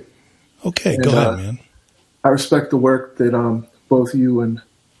Connecticut. Okay, go ahead, man. I respect the work that both you and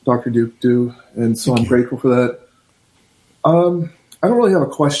Dr. Duke do, and so I'm grateful for that. I don't really have a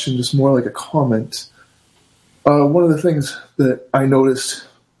question, just more like a comment. One of the things that I noticed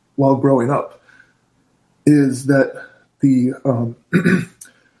while growing up is that the the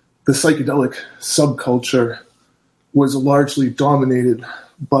psychedelic subculture was largely dominated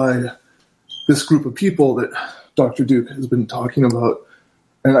by this group of people that Dr. Duke has been talking about.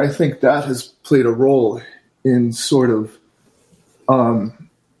 And I think that has played a role in sort of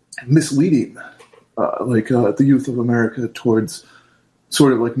misleading the youth of America towards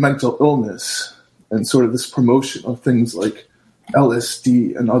sort of like mental illness, and sort of this promotion of things like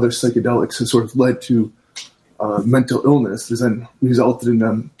LSD and other psychedelics has sort of led to mental illness, has then resulted in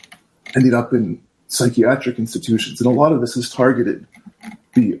them ending up in psychiatric institutions. And a lot of this has targeted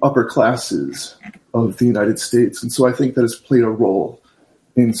the upper classes of the United States. And so I think that has played a role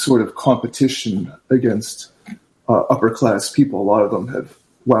in sort of competition against upper class people. A lot of them have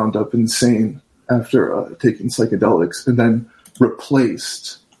wound up insane after taking psychedelics, and then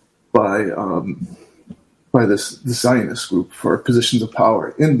replaced by the Zionist group for positions of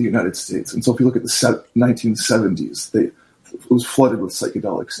power in the United States. And so if you look at the 1970s, it was flooded with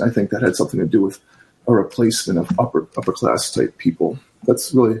psychedelics. And I think that had something to do with a replacement of upper class type people.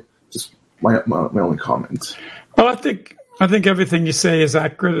 That's really just my only comment. Well, I think everything you say is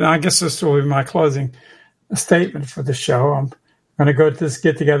accurate, and I guess this will be my closing statement for the show. I'm going to go to this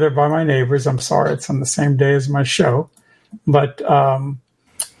get together by my neighbors. I'm sorry it's on the same day as my show, but I've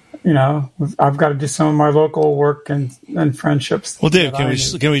got to do some of my local work and friendships. Well, Dave, can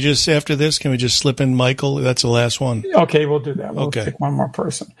we just after this? Can we just slip in Michael? That's the last one. Okay, we'll do that. We'll pick one more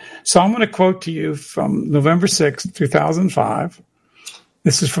person. So I'm going to quote to you from November 6th, 2005.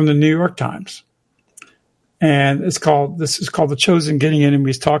 This is from the New York Times. And this is called The Chosen Getting In,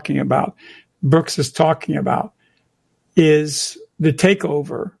 and Brooks is talking about is the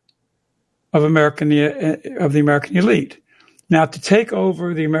takeover of the American elite. Now, to take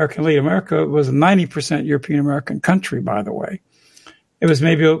over the American elite, America was a 90% European American country, by the way. It was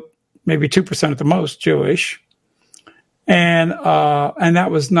maybe 2% at the most Jewish. And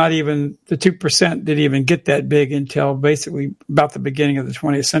that was not even, the 2% didn't even get that big until basically about the beginning of the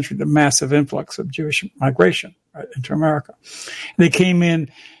 20th century, the massive influx of Jewish migration into America. They came in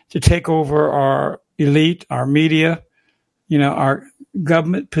to take over our elite, our media, our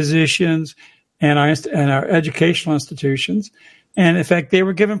government positions, and our educational institutions. And in fact, they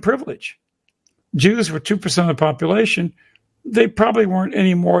were given privilege. Jews were 2% of the population. They probably weren't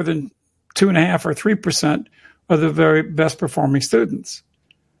any more than 2.5 or 3% of the very best performing students.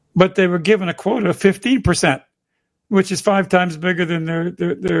 But they were given a quota of 15%, which is 5 times bigger than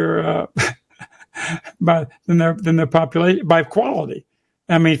their population by quality.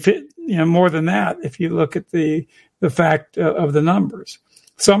 I mean, more than that if you look at the fact of the numbers.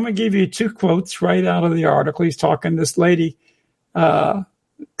 So I'm going to give you 2 quotes right out of the article. He's talking, this lady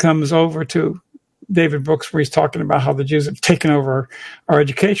comes over to David Brooks, where he's talking about how the Jews have taken over our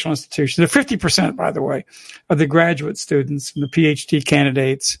educational institutions. They're 50%, by the way, of the graduate students and the PhD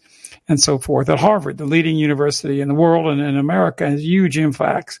candidates and so forth at Harvard, the leading university in the world and in America, has huge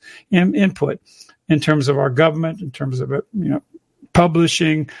input in terms of our government, in terms of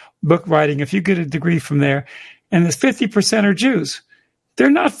publishing, book writing. If you get a degree from there, and there's 50% are Jews. They're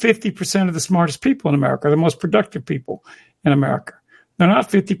not 50% of the smartest people in America, the most productive people in America. They're not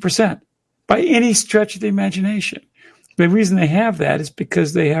 50% by any stretch of the imagination. The reason they have that is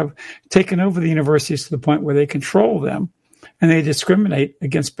because they have taken over the universities to the point where they control them and they discriminate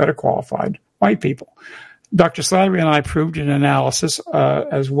against better qualified white people. Dr. Slattery and I proved in an analysis,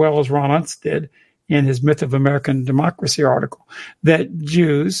 as well as Ron Unz did in his Myth of American Democracy article, that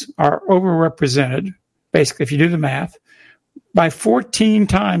Jews are overrepresented, basically, if you do the math, by 14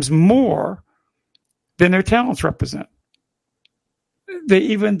 times more than their talents represent.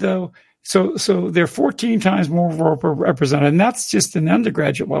 So they're 14 times more represented, and that's just in the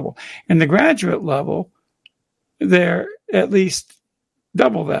undergraduate level. In the graduate level, they're at least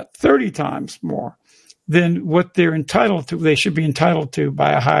double that, 30 times more than what they're entitled to. They should be entitled to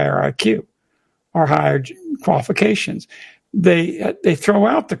by a higher IQ or higher qualifications. They throw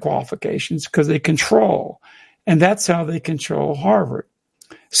out the qualifications because they control. And that's how they control Harvard.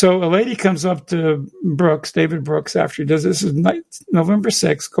 So a lady comes up to Brooks, David Brooks, after he does this. Is November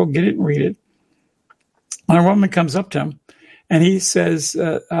 6th. Go get it and read it. And a woman comes up to him, and he says,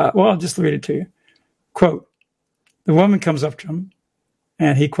 I'll just read it to you. Quote, the woman comes up to him,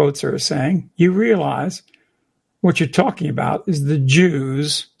 and he quotes her as saying, "You realize what you're talking about is the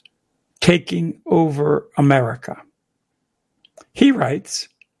Jews taking over America." He writes,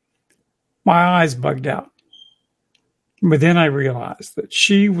 "My eyes bugged out. But then I realized that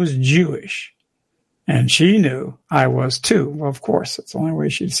she was Jewish, and she knew I was too." Well, of course, that's the only way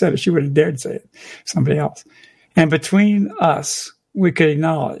she said it. She wouldn't have dared say it, somebody else. And between us, we could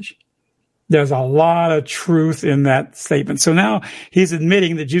acknowledge there's a lot of truth in that statement. So now he's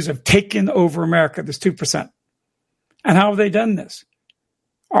admitting that Jews have taken over America, this 2%. And how have they done this?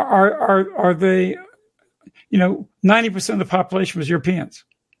 Are they 90% of the population was Europeans.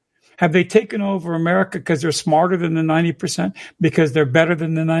 Have they taken over America because they're smarter than the 90%? Because they're better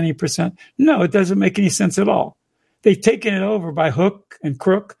than the 90%? No, it doesn't make any sense at all. They've taken it over by hook and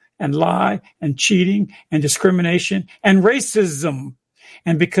crook and lie and cheating and discrimination and racism.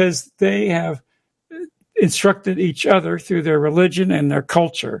 And because they have instructed each other through their religion and their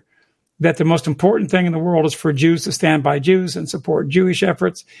culture that the most important thing in the world is for Jews to stand by Jews and support Jewish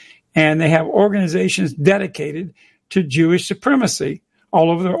efforts. And they have organizations dedicated to Jewish supremacy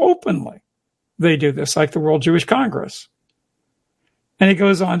all over there openly. They do this, like the World Jewish Congress. And he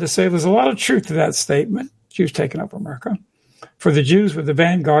goes on to say there's a lot of truth to that statement, Jews taking over America. For the Jews were the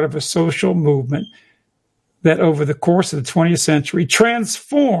vanguard of a social movement that over the course of the 20th century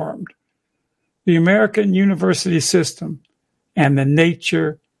transformed the American university system and the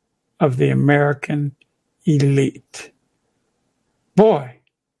nature of the American elite. Boy,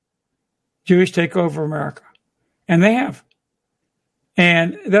 Jewish take over America. And they have.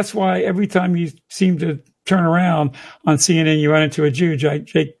 And that's why every time you seem to turn around on CNN, you run into a Jew,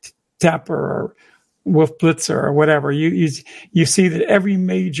 Jake Tapper or Wolf Blitzer or whatever. You see that every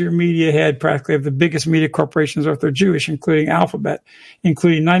major media head, practically of the biggest media corporations on earth, are Jewish, including Alphabet,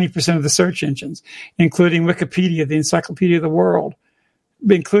 including 90% of the search engines, including Wikipedia, the encyclopedia of the world,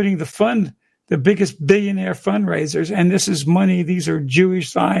 including the biggest billionaire fundraisers. And this is money. These are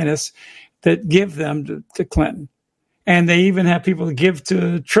Jewish Zionists that give them to Clinton. And they even have people that give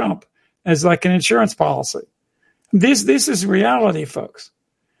to Trump as like an insurance policy. This is reality, folks.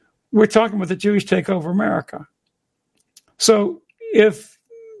 We're talking about the Jewish take over America. So if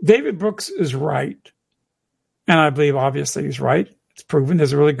David Brooks is right, and I believe obviously he's right, it's proven.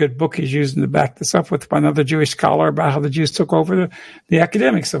 There's a really good book he's using to back this up with by another Jewish scholar about how the Jews took over the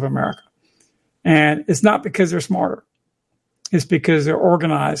academics of America. And it's not because they're smarter. It's because they're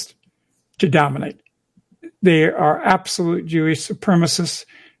organized to dominate. They are absolute Jewish supremacists,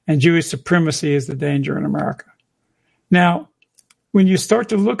 and Jewish supremacy is the danger in America. Now, when you start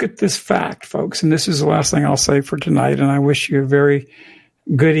to look at this fact, folks, and this is the last thing I'll say for tonight, and I wish you a very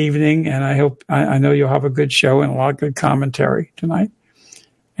good evening, and I know you'll have a good show and a lot of good commentary tonight.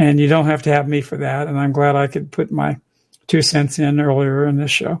 And you don't have to have me for that, and I'm glad I could put my 2 cents in earlier in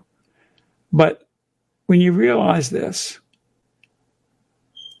this show. But when you realize this,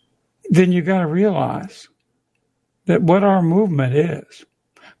 then you got to realize that what our movement is,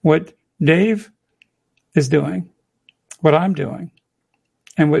 what Dave is doing, what I'm doing,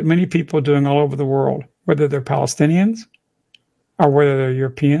 and what many people are doing all over the world, whether they're Palestinians or whether they're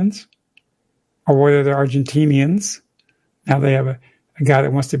Europeans or whether they're Argentinians. Now they have a guy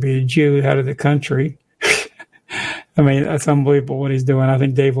that wants to be a Jew out of the country. I mean, that's unbelievable what he's doing. I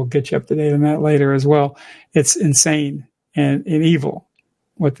think Dave will get you up to date on that later as well. It's insane and evil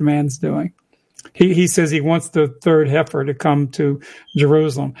what the man's doing. He says he wants the third heifer to come to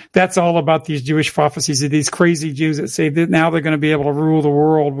Jerusalem. That's all about these Jewish prophecies of these crazy Jews that say that now they're going to be able to rule the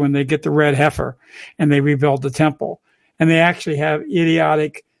world when they get the red heifer and they rebuild the temple. And they actually have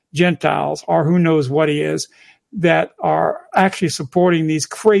idiotic Gentiles, or who knows what he is, that are actually supporting these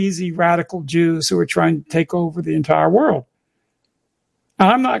crazy radical Jews who are trying to take over the entire world. And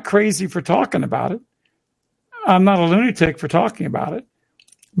I'm not crazy for talking about it. I'm not a lunatic for talking about it.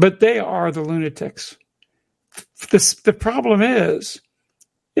 But they are the lunatics. The problem is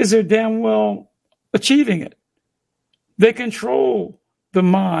they're damn well achieving it. They control the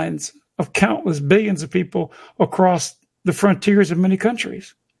minds of countless billions of people across the frontiers of many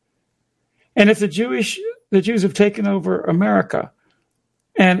countries. And if the Jews have taken over America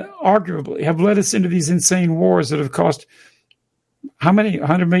and arguably have led us into these insane wars that have cost how many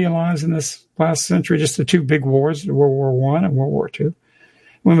 100 million lives in this last century, just the two big wars, World War I and World War II.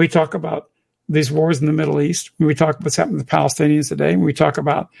 When we talk about these wars in the Middle East, when we talk about what's happening to the Palestinians today, when we talk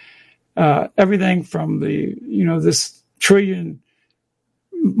about everything from this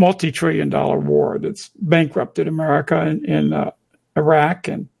multi-trillion-dollar war that's bankrupted America in Iraq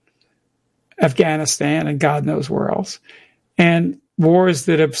and Afghanistan and God knows where else, and wars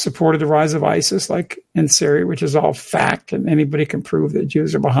that have supported the rise of ISIS, like in Syria, which is all fact, and anybody can prove that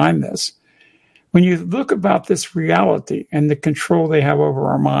Jews are behind this. When you look about this reality and the control they have over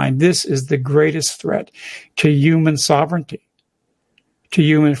our mind, this is the greatest threat to human sovereignty, to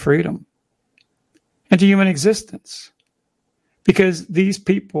human freedom, and to human existence. Because these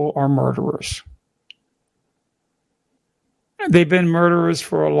people are murderers. They've been murderers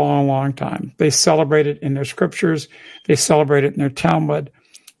for a long, long time. They celebrate it in their scriptures. They celebrate it in their Talmud.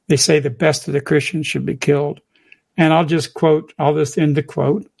 They say the best of the Christians should be killed. And I'll just end the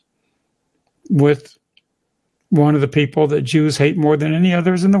quote with one of the people that Jews hate more than any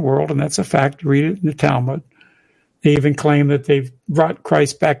others in the world, and that's a fact. Read it in the Talmud. They even claim that they've brought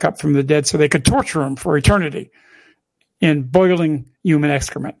Christ back up from the dead so they could torture him for eternity in boiling human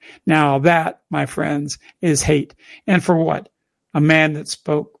excrement. Now that, my friends, is hate. And for what? A man that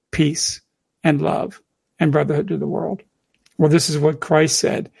spoke peace and love and brotherhood to the world. Well, this is what Christ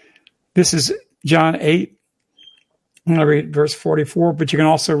said. This is John 8. I'm going to read verse 44, but you can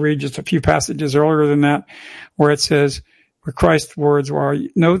also read just a few passages earlier than that where it says, where Christ's words were,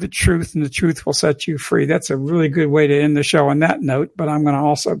 know the truth and the truth will set you free. That's a really good way to end the show on that note, but I'm going to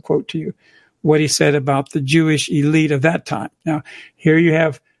also quote to you what he said about the Jewish elite of that time. Now, here you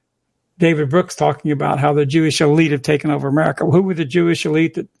have David Brooks talking about how the Jewish elite have taken over America. Who were the Jewish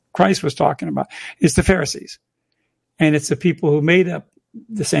elite that Christ was talking about? It's the Pharisees. And it's the people who made up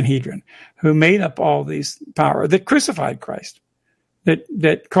the Sanhedrin, who made up all these power that crucified Christ,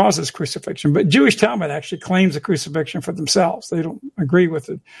 that causes crucifixion. But Jewish Talmud actually claims the crucifixion for themselves. They don't agree with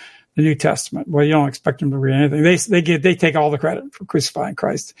the New Testament. Well, you don't expect them to read anything. They take all the credit for crucifying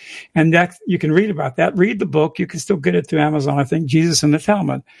Christ. And that you can read about that. Read the book. You can still get it through Amazon, I think, Jesus in the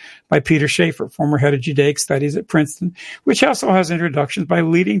Talmud by Peter Schaefer, former head of Judaic Studies at Princeton, which also has introductions by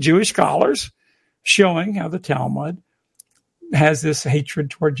leading Jewish scholars showing how the Talmud has this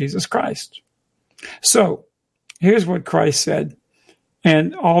hatred toward Jesus Christ. So here's what Christ said.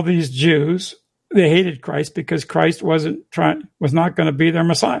 And all these Jews, they hated Christ because Christ was not going to be their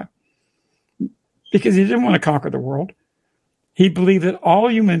Messiah, because he didn't want to conquer the world. He believed that all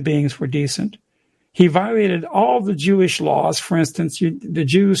human beings were decent. He violated all the Jewish laws. For instance, the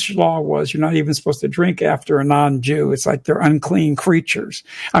Jewish law was you're not even supposed to drink after a non-Jew. It's like they're unclean creatures.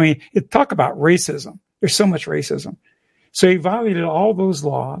 I mean, talk about racism. There's so much racism. So he violated all those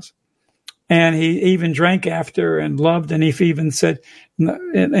laws. And he even drank after and loved, and he even said, in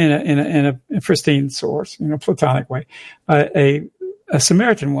a pristine source, platonic way, a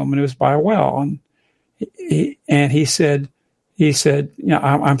Samaritan woman who was by a well, and he said,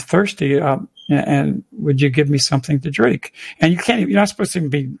 I'm thirsty, and would you give me something to drink? And you're not supposed to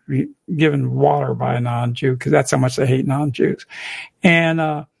be given water by a non-Jew because that's how much they hate non-Jews,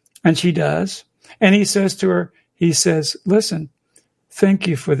 and she does, and he says to her, listen, thank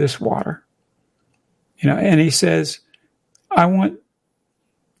you for this water. And he says, I want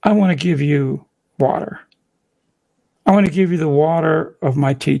to give you water. I want to give you the water of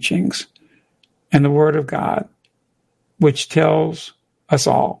my teachings and the word of God, which tells us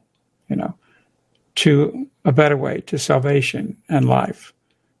all, to a better way, to salvation and life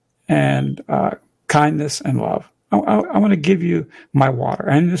and kindness and love. I want to give you my water,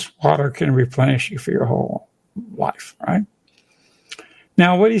 and this water can replenish you for your whole life, right?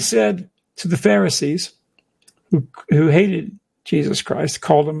 Now, what he said to the Pharisees who hated Jesus Christ,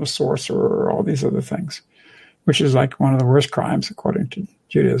 called him a sorcerer, all these other things, which is like one of the worst crimes according to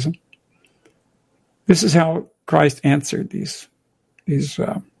Judaism. This is how Christ answered these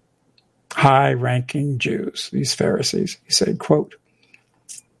high-ranking Jews, these Pharisees. He said, quote,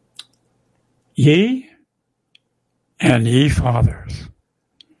 ye and ye fathers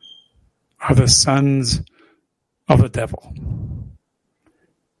are the sons of the devil,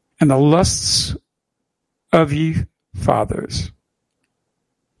 and the lusts of ye fathers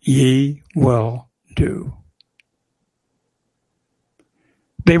ye will do.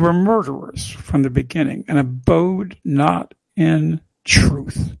 They were murderers from the beginning and abode not in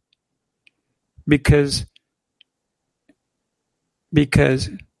truth, because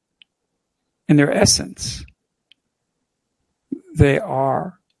in their essence they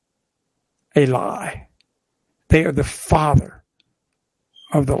are a lie. They are the father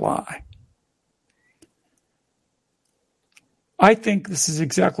of the lie. I think this is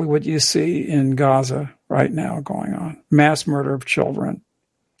exactly what you see in Gaza right now going on. Mass murder of children,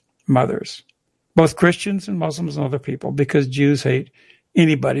 mothers, both Christians and Muslims and other people, because Jews hate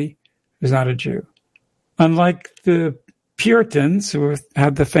anybody who's not a Jew. Unlike the Puritans, who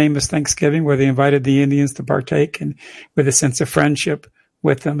had the famous Thanksgiving where they invited the Indians to partake and with a sense of friendship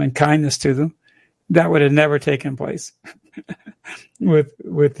with them and kindness to them, that would have never taken place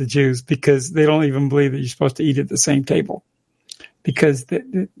with the Jews, because they don't even believe that you're supposed to eat at the same table, because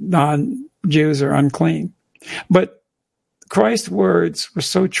the non-Jews are unclean. But Christ's words were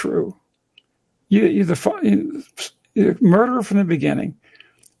so true. You're murder from the beginning.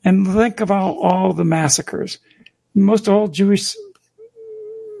 And think about all the massacres, most all Jewish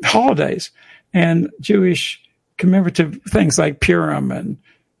holidays and Jewish commemorative things like Purim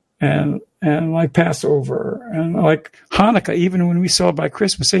and like Passover and like Hanukkah. Even when we celebrate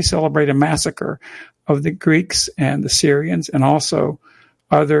Christmas, they celebrate a massacre of the Greeks and the Syrians and also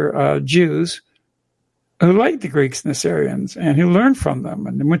other Jews who liked the Greeks and the Syrians and who learned from them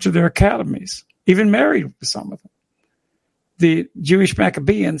and went to their academies, even married with some of them. The Jewish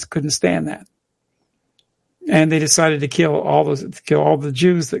Maccabees couldn't stand that. And they decided to kill all the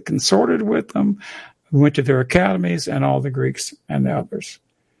Jews that consorted with them, who went to their academies, and all the Greeks and the others.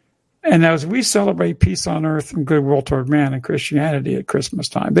 And as we celebrate peace on earth and goodwill toward man in Christianity at Christmas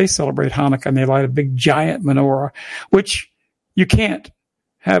time, they celebrate Hanukkah and they light a big giant menorah, which you can't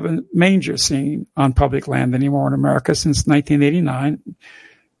have a manger scene on public land anymore in America since 1989,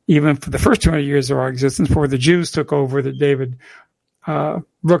 even for the first 200 years of our existence, before the Jews took over that David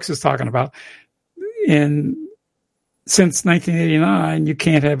Brooks is talking about. Since 1989, you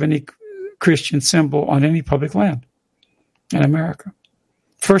can't have any Christian symbol on any public land in America.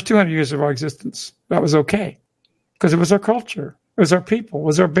 First 200 years of our existence, that was okay, because it was our culture, it was our people, it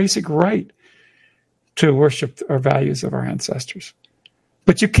was our basic right to worship our values of our ancestors.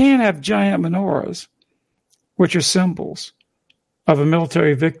 But you can't have giant menorahs, which are symbols of a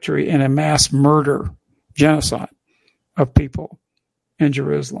military victory and a mass murder, genocide of people in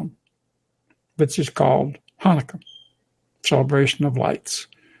Jerusalem. It's just called Hanukkah, celebration of lights.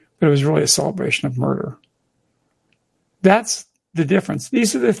 But it was really a celebration of murder. That's the difference.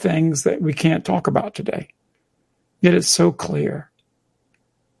 These are the things that we can't talk about today. Yet it's so clear.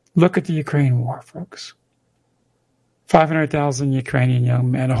 Look at the Ukraine war, folks. 500,000 Ukrainian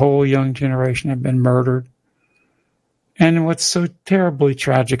young men, a whole young generation have been murdered. And what's so terribly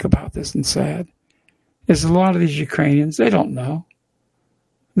tragic about this and sad is a lot of these Ukrainians, they don't know.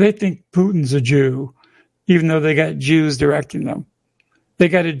 They think Putin's a Jew, even though they got Jews directing them. They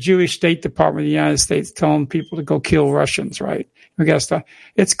got a Jewish State Department of the United States telling people to go kill Russians, right? We got to stop.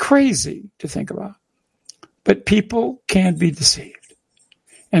 It's crazy to think about. But people can be deceived.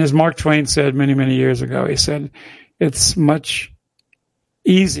 And as Mark Twain said many, many years ago, he said, it's much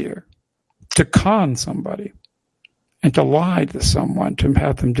easier to con somebody and to lie to someone, to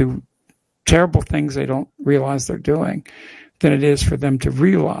have them do terrible things they don't realize they're doing, than it is for them to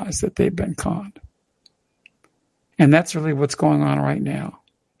realize that they've been conned. And that's really what's going on right now.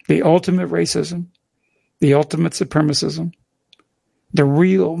 The ultimate racism, the ultimate supremacism, the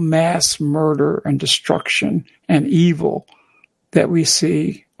real mass murder and destruction and evil that we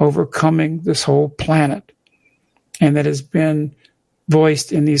see overcoming this whole planet, and that has been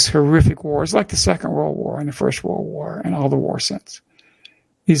voiced in these horrific wars like the Second World War and the First World War and all the wars since.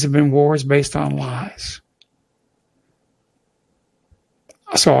 These have been wars based on lies.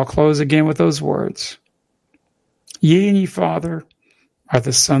 So I'll close again with those words. Ye and ye, Father, are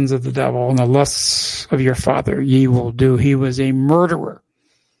the sons of the devil, and the lusts of your father ye will do. He was a murderer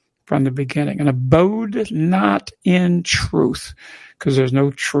from the beginning, and abode not in truth, because there's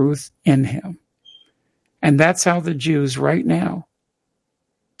no truth in him. And that's how the Jews right now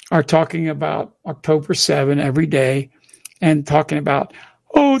are talking about October 7 every day, and talking about,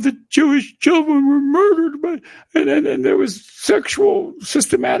 oh, the Jewish children were murdered, and there was sexual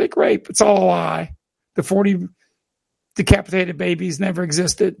systematic rape. It's all a lie. The 40 decapitated babies never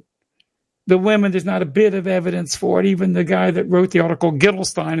existed. The women, there's not a bit of evidence for it. Even the guy that wrote the article,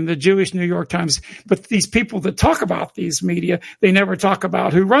 Gittelstein, in the Jewish New York Times. But these people that talk about these media, they never talk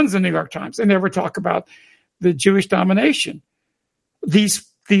about who runs the New York Times. They never talk about the Jewish domination. The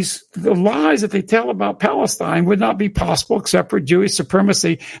lies that they tell about Palestine would not be possible except for Jewish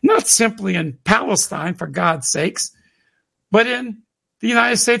supremacy, not simply in Palestine, for God's sakes, but in the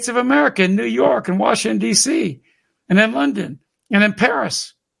United States of America, in New York, and Washington, D.C., and in London, and in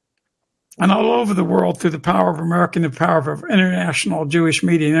Paris, and all over the world through the power of America and the power of international Jewish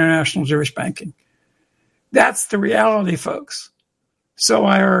media, international Jewish banking. That's the reality, folks. So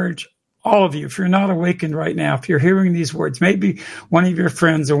I urge all of you, if you're not awakened right now, if you're hearing these words, maybe one of your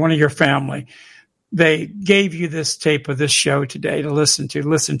friends or one of your family, they gave you this tape of this show today to listen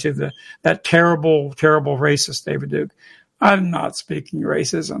to that terrible, terrible racist David Duke. I'm not speaking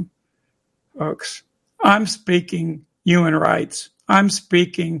racism, folks. I'm speaking human rights. I'm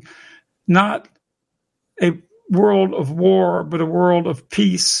speaking not a world of war, but a world of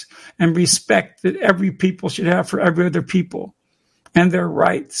peace and respect that every people should have for every other people, and their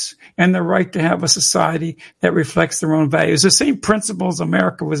rights, and the right to have a society that reflects their own values. The same principles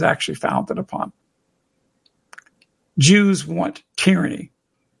America was actually founded upon. Jews want tyranny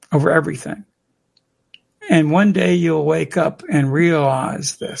over everything. And one day you'll wake up and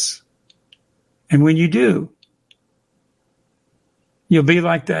realize this. And when you do, you'll be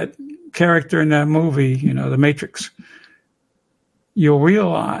like that character in that movie, The Matrix. You'll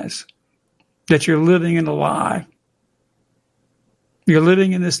realize that you're living in a lie. You're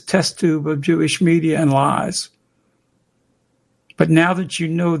living in this test tube of Jewish media and lies. But now that you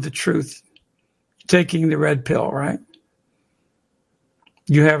know the truth, taking the red pill, right?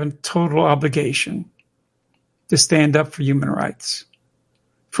 You have a total obligation to stand up for human rights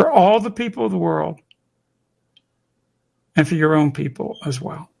for all the people of the world and for your own people as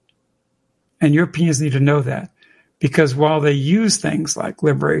well. And Europeans need to know that, because while they use things like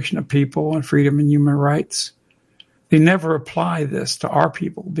liberation of people and freedom and human rights, they never apply this to our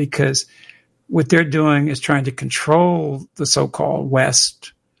people, because what they're doing is trying to control the so-called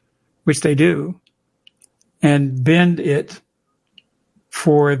West, which they do, and bend it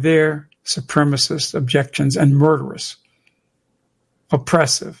for their supremacist objections and murderous,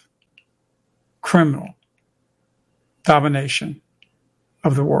 oppressive, criminal domination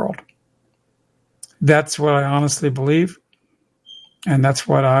of the world. That's what I honestly believe, and that's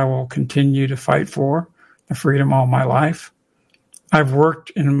what I will continue to fight for, the freedom all my life. I've worked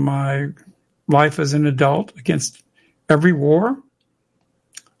in my life as an adult against every war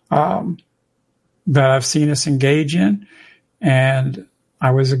that I've seen us engage in, and I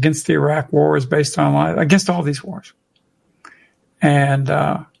was against the Iraq War, was based on against all these wars. And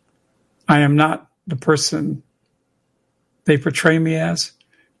I am not the person they portray me as,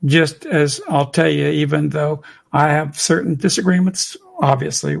 just as I'll tell you, even though I have certain disagreements,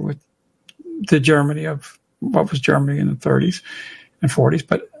 obviously, with the Germany of what was Germany in the 30s and 40s.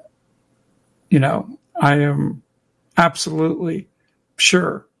 But, you know, I am absolutely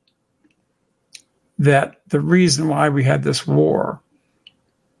sure that the reason why we had this war,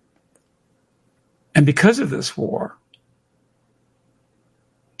 and because of this war,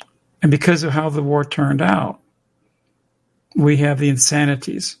 and because of how the war turned out, we have the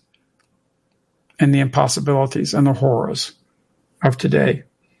insanities and the impossibilities and the horrors of today.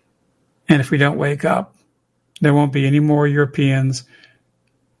 And if we don't wake up, there won't be any more Europeans,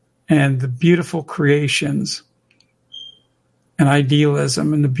 and the beautiful creations and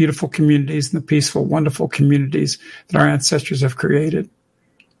idealism and the beautiful communities and the peaceful, wonderful communities that our ancestors have created.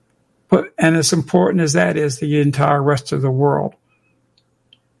 And as important as that is, the entire rest of the world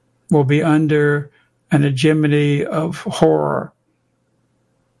will be under an hegemony of horror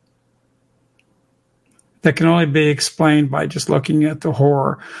that can only be explained by just looking at the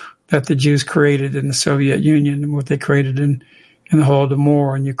horror that the Jews created in the Soviet Union and what they created in the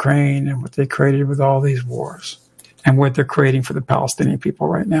Holodomor in Ukraine and what they created with all these wars and what they're creating for the Palestinian people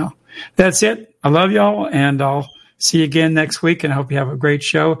right now. That's it. I love y'all, and I'll see you again next week, and I hope you have a great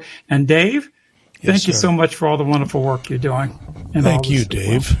show. And Dave, thank you so much for all the wonderful work you're doing. Thank you,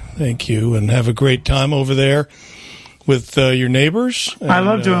 Dave. Thank you, and have a great time over there with your neighbors. And, I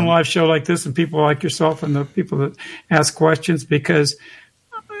love doing a live show like this and people like yourself and the people that ask questions, because,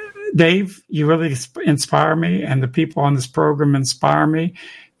 Dave, you really inspire me, and the people on this program inspire me.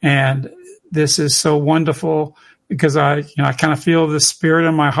 And this is so wonderful, because I kind of feel the spirit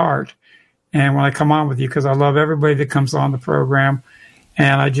in my heart. And when I come on with you, because I love everybody that comes on the program,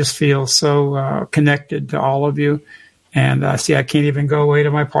 and I just feel so connected to all of you. And see, I can't even go away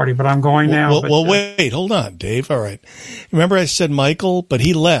to my party, but I'm going now. Well, wait, hold on, Dave. All right. Remember I said Michael, but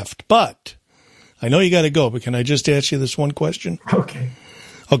he left. But I know you got to go, but can I just ask you this one question?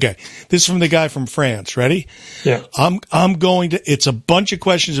 Okay. This is from the guy from France. Ready? Yeah. I'm going to, it's a bunch of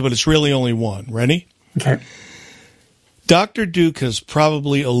questions, but it's really only one. Ready? Okay. Dr. Duke has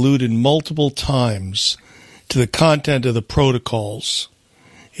probably alluded multiple times to the content of the protocols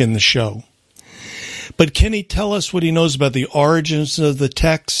in the show. But can he tell us what he knows about the origins of the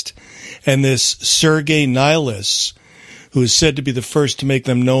text and this Sergei Nilus, who is said to be the first to make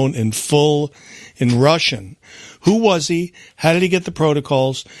them known in full in Russian? Who was he? How did he get the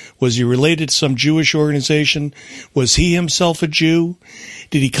protocols? Was he related to some Jewish organization? Was he himself a Jew?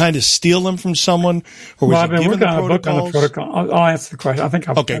 Did he kind of steal them from someone? Or was he given the protocols? I've been working on a book on the protocol. I'll answer the question. I think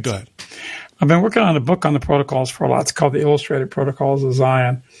I'll. Okay, go ahead. I've been working on a book on the protocols for a lot. It's called The Illustrated Protocols of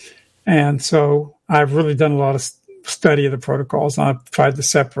Zion. And so I've really done a lot of study of the protocols, and I've tried to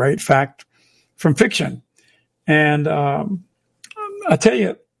separate fact from fiction. And I tell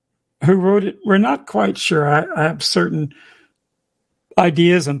you, who wrote it, we're not quite sure. I have certain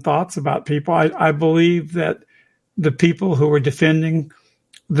ideas and thoughts about people. I believe that the people who were defending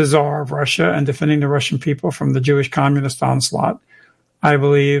the Tsar of Russia and defending the Russian people from the Jewish communist onslaught, I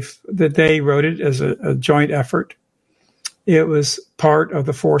believe that they wrote it as a joint effort. It was part of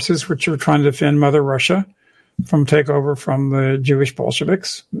the forces which were trying to defend Mother Russia from takeover from the Jewish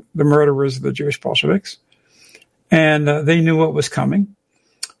Bolsheviks, the murderers of the Jewish Bolsheviks. And they knew what was coming.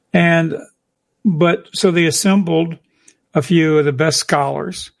 But so they assembled a few of the best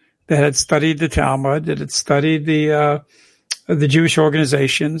scholars that had studied the Talmud, that had studied the Jewish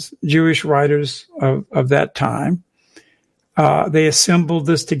organizations, Jewish writers of that time. They assembled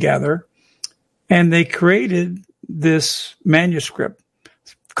this together, And they created this manuscript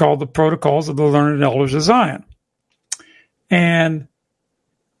called the Protocols of the Learned Elders of Zion. And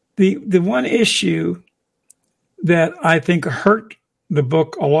the one issue that I think hurt the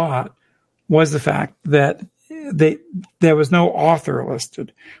book a lot was the fact that there was no author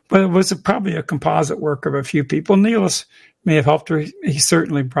listed, but it was probably a composite work of a few people. Neelis may have helped her. He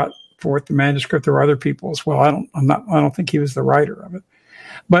certainly brought forth the manuscript. There were other people as well. I don't think he was the writer of it.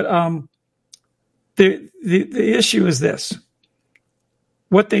 But the issue is this: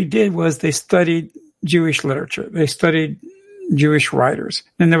 what they did was they studied Jewish literature. They studied Jewish writers,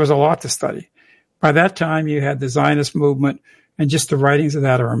 and there was a lot to study. By that time, you had the Zionist movement, and just the writings of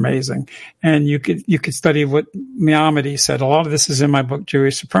that are amazing. And you could study what Maimonides said. A lot of this is in my book,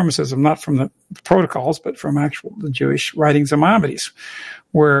 Jewish Supremacism, not from the Protocols, but from the Jewish writings of Maimonides,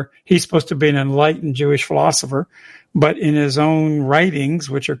 where he's supposed to be an enlightened Jewish philosopher, but in his own writings,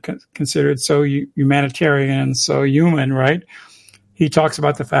 which are considered so humanitarian and so human, right? He talks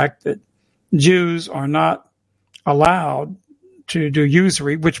about the fact that Jews are not allowed to do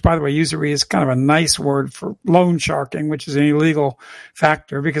usury, which, by the way, usury is kind of a nice word for loan sharking, which is an illegal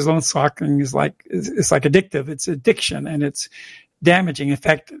factor, because loan sharking is it's like addictive. It's addiction, and it's damaging. In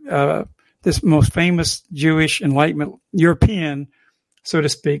fact, this most famous Jewish Enlightenment, European, so to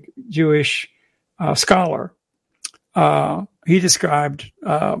speak, Jewish scholar, he described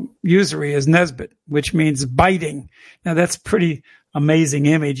usury as nesbit, which means biting. Now, that's a pretty amazing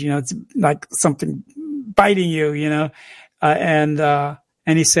image. It's like something biting you,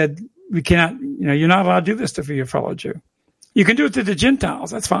 and he said, we cannot, you're not allowed to do this to your fellow Jew. You can do it to the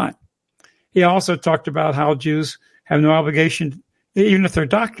Gentiles. That's fine. He also talked about how Jews have no obligation, even if they're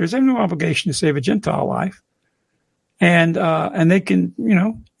doctors, they have no obligation to save a Gentile life. And they can,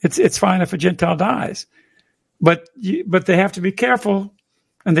 it's fine if a Gentile dies, but they have to be careful,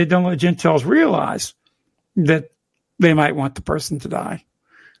 and they don't let Gentiles realize that they might want the person to die.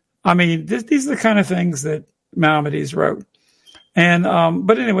 I mean, these are the kind of things that Maimonides wrote. And,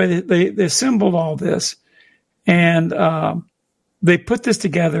 but anyway, they assembled all this, and, they put this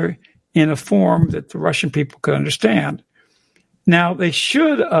together in a form that the Russian people could understand. Now, they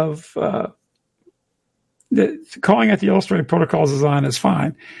should have, calling it the Illustrated Protocols of Zion is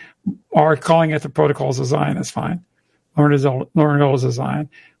fine, or calling it the Protocols of Zion is fine, Learned Elders of Zion,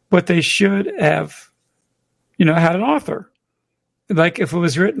 but they should have, had an author. Like if it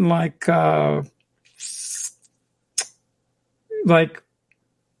was written like the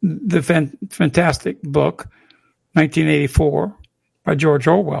fantastic book, 1984, by George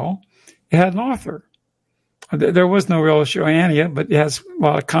Orwell, it had an author. There was no real Oceania, but it has a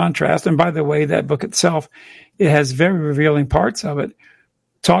lot of contrast. And by the way, that book itself, it has very revealing parts of it,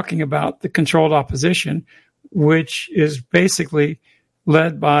 talking about the controlled opposition, which is basically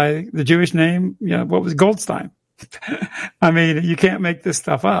led by the Jewish name, what was Goldstein? I mean, you can't make this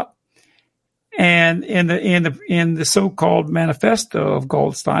stuff up. And in the so-called manifesto of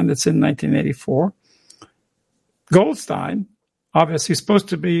Goldstein that's in 1984, Goldstein, obviously supposed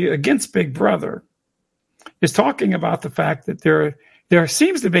to be against Big Brother, is talking about the fact that there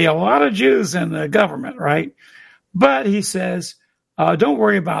seems to be a lot of Jews in the government, right? But he says, don't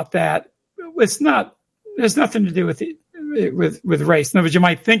worry about that. There's nothing to do with race. In other words, you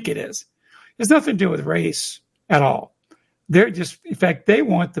might think it is. There's nothing to do with race at all. In fact, they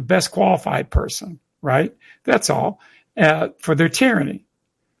want the best qualified person, right? That's all, for their tyranny.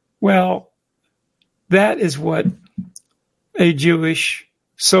 Well, that is what a Jewish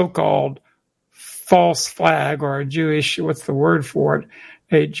so-called false flag, or a Jewish, what's the word for it?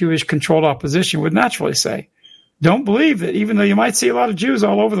 A Jewish controlled opposition would naturally say. Don't believe that, even though you might see a lot of Jews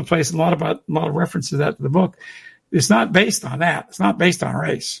all over the place, and a lot of references to that in the book. It's not based on that. It's not based on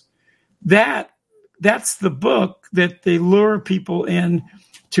race. That's the book that they lure people in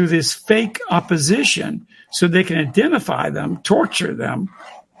to this fake opposition so they can identify them, torture them,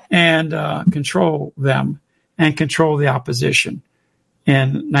 and control them, and control the opposition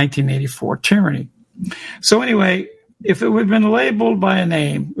in 1984 tyranny. So anyway, if it would have been labeled by a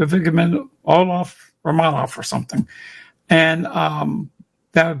name, if it had been Olaf Romanov or something, and that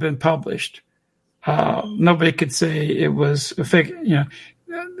would have been published, nobody could say it was a fake.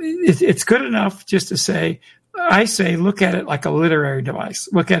 It's good enough just to say, I say, look at it like a literary device.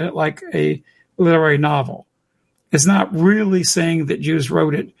 Look at it like a literary novel. It's not really saying that Jews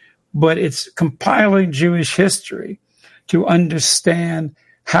wrote it, but it's compiling Jewish history to understand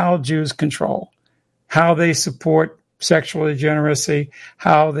how Jews control, how they support sexual degeneracy,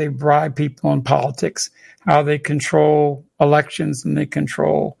 how they bribe people in politics, how they control elections, and they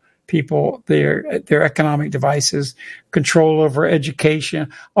control people their economic devices, control over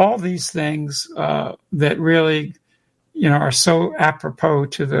education, all these things that really, are so apropos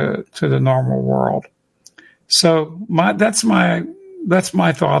to the normal world. So that's my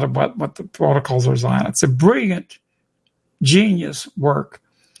thought about what the Protocols of Zion. It's a brilliant, genius work,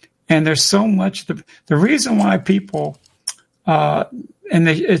 and there's so much. The reason why people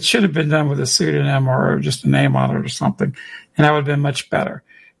it should have been done with a pseudonym or just a name on it or something, and that would have been much better.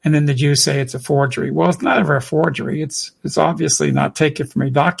 And then the Jews say it's a forgery. Well, it's not ever a forgery. It's obviously not taken from a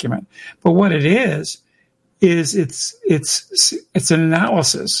document. But what it is it's an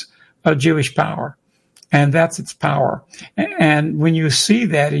analysis of Jewish power, and that's its power. And when you see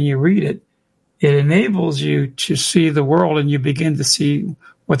that and you read it, it enables you to see the world, and you begin to see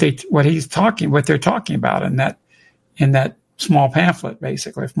what they're talking about in that small pamphlet,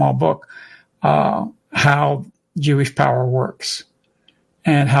 basically a small book, how Jewish power works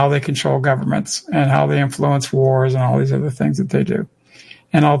and how they control governments and how they influence wars and all these other things that they do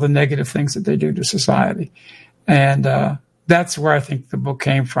and all the negative things that they do to society. And that's where I think the book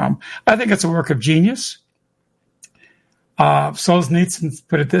came from. I think it's a work of genius. Solzhenitsyn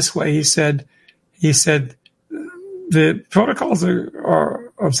put it this way. He said, the Protocols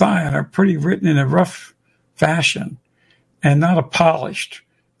of Zion are pretty written in a rough fashion and not a polished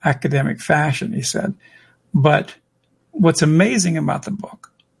academic fashion, he said. But what's amazing about the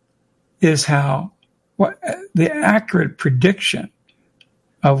book is how the accurate prediction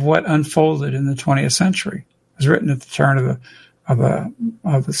of what unfolded in the 20th century was written at the turn of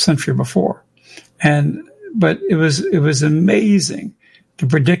the century before. But it was amazing, the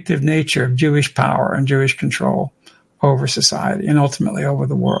predictive nature of Jewish power and Jewish control over society and ultimately over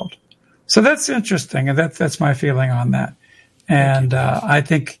the world. So that's interesting, and that's my feeling on that. And I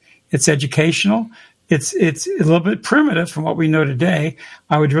think it's educational. It's a little bit primitive from what we know today.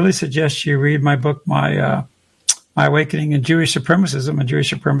 I would really suggest you read my book, My Awakening in Jewish Supremacism, and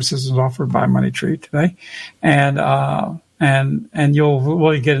Jewish Supremacism is offered by Money Tree today, and you'll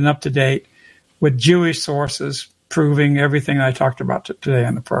really get an up to date with Jewish sources proving everything I talked about today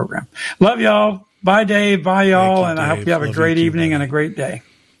on the program. Love y'all. Bye, Dave. Bye, y'all. And I hope you have a great evening and a great day.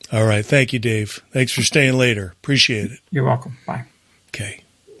 All right. Thank you, Dave. Thanks for staying later. Appreciate it. You're welcome. Bye. Okay.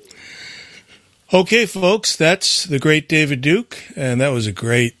 Okay, folks. That's the great David Duke, and that was a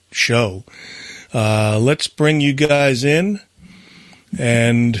great show. Let's bring you guys in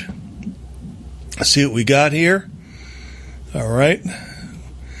and see what we got here. All right.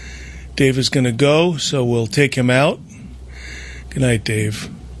 Dave is going to go, so we'll take him out. Good night, Dave.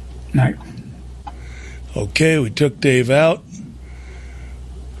 Night. Okay, we took Dave out.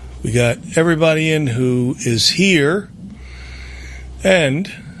 We got everybody in who is here.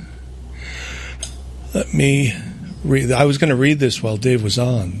 And let me read. I was going to read this while Dave was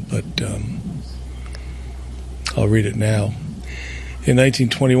on, but I'll read it now. In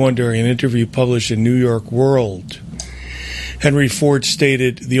 1921, during an interview published in New York World, Henry Ford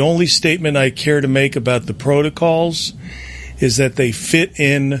stated, "The only statement I care to make about the protocols is that they fit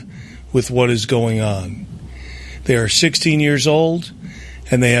in with what is going on. They are 16 years old,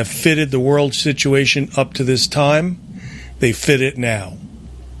 and they have fitted the world situation up to this time. They fit it now."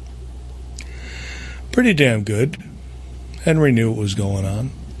 Pretty damn good. Henry knew what was going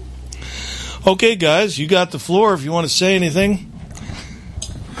on. Okay, guys, you got the floor if you want to say anything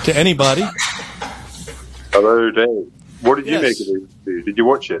to anybody. Hello, Dave. What did you make of it? Did you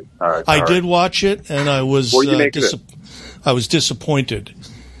watch it? I did watch it, and I was I was disappointed.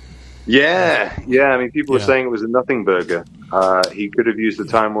 Yeah. I mean, people were saying it was a nothing burger. He could have used the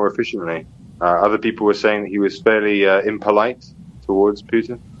time more efficiently. Other people were saying that he was fairly impolite towards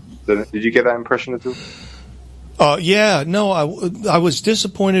Putin. Did you get that impression at all? I was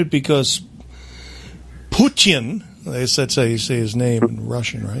disappointed because Putin, that's how you say his name in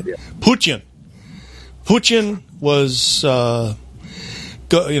Russian, right? Yeah. Putin was,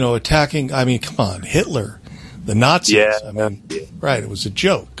 attacking. I mean, come on, Hitler, the Nazis. Yeah. Right. It was a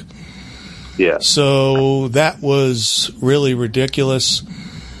joke. Yeah. So that was really ridiculous.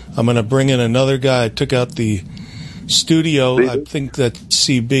 I'm going to bring in another guy. I took out the studio. CB? I think that's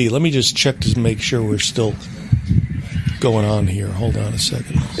CB. Let me just check to make sure we're still going on here. Hold on a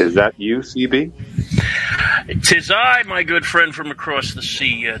second. Is that you, CB? 'Tis I, my good friend from across the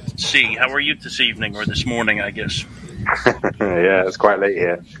sea. How are you this evening, or this morning, I guess? Yeah, it's quite late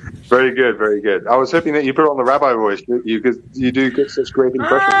here. Very good, very good. I was hoping that you put on the rabbi voice, because you do get such great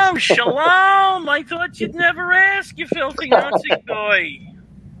impressions. Oh, shalom! I thought you'd never ask, you filthy Nazi boy.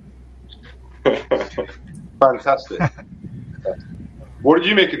 Fantastic. What did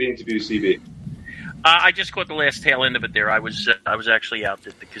you make of the interview, CB? I just caught the last tail end of it there. I was actually out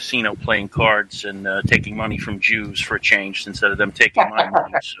at the casino playing cards and taking money from Jews for a change instead of them taking my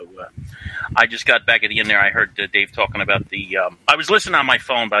money. So I just got back at the end there. I heard Dave talking about the I was listening on my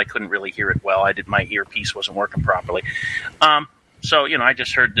phone, but I couldn't really hear it well. My earpiece wasn't working properly. So, I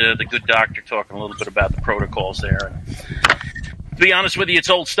just heard the good doctor talking a little bit about the protocols there. And to be honest with you, it's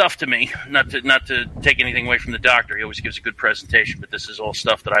old stuff to me. Not to take anything away from the doctor. He always gives a good presentation, but this is all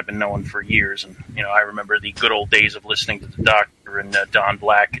stuff that I've been knowing for years. And, I remember the good old days of listening to the doctor and Don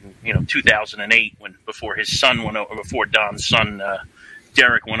Black in, 2008 before Don's son,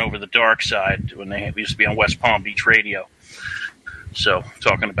 Derek, went over the dark side when we used to be on West Palm Beach radio. So,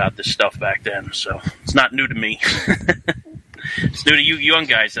 talking about this stuff back then. So, it's not new to me. It's new to you young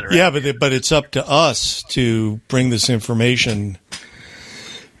guys that are but it's up to us to bring this information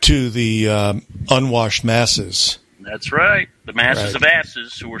to the unwashed masses. That's right. The masses of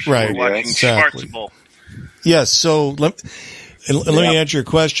asses who are watching Schwarzball. Yes, so let me answer your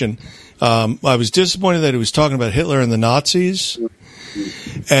question. I was disappointed that he was talking about Hitler and the Nazis,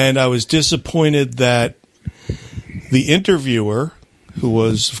 and I was disappointed that the interviewer, who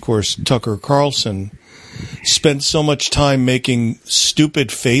was, of course, Tucker Carlson, spent so much time making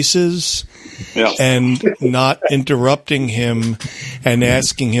stupid faces and not interrupting him and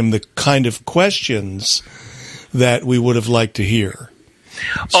asking him the kind of questions that we would have liked to hear.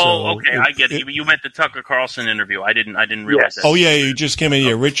 Okay, I get it. You meant the Tucker Carlson interview. I didn't realize that. Oh yeah, you just came in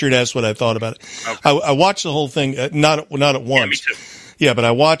here. Richard asked what I thought about it. Okay. I watched the whole thing, not at once. Yeah, me too. Yeah, but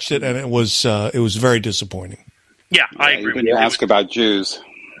I watched it and it was very disappointing. Yeah, I agree with you. Ask about Jews.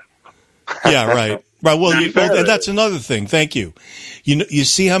 Yeah, right. Right. Well, that's another thing. Thank you. You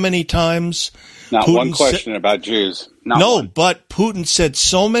see how many times not Putin one question about Jews. But Putin said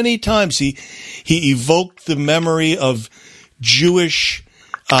so many times he evoked the memory of Jewish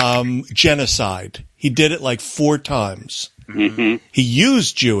genocide. He did it like 4 times. Mm-hmm. He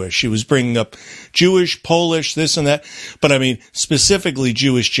used Jewish. He was bringing up Jewish, Polish, this and that. But I mean, specifically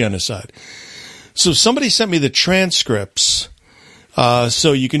Jewish genocide. So somebody sent me the transcripts.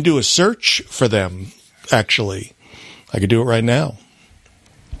 So you can do a search for them, actually. I could do it right now.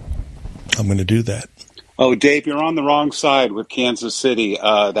 I'm going to do that. Oh, Dave, you're on the wrong side with Kansas City.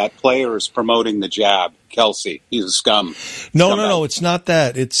 That player is promoting the jab, Kelsey. He's a scum. No, it's not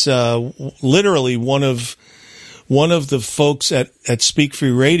that. It's literally one of the folks at Speak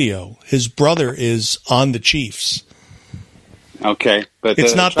Free Radio. His brother is on the Chiefs. Okay, but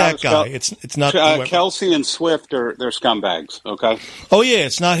it's not that guy. It's not Kelsey and Swift. They're scumbags. Okay. Oh yeah,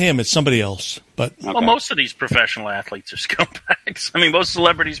 it's not him. It's somebody else. But well, most of these professional athletes are scumbags. I mean, most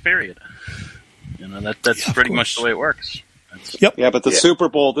celebrities. Period. That's pretty much the way it works. Yep. Yeah, but the Super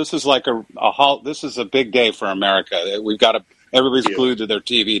Bowl. This is like this is a big day for America. Everybody's glued to their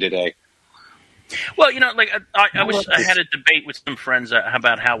TV today. Well, I had a debate with some friends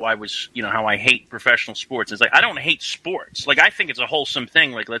about how I hate professional sports. It's like, I don't hate sports. Like, I think it's a wholesome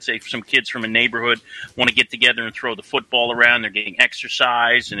thing. Like, let's say some kids from a neighborhood want to get together and throw the football around. They're getting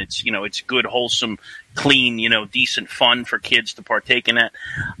exercise, and it's good, wholesome, clean, decent fun for kids to partake in that.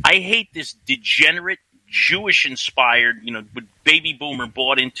 I hate this degenerate, Jewish-inspired, baby boomer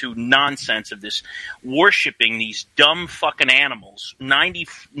bought into nonsense of this worshiping these dumb fucking animals,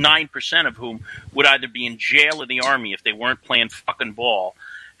 99% of whom would either be in jail or the army if they weren't playing fucking ball,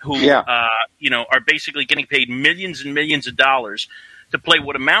 who, are basically getting paid millions and millions of dollars to play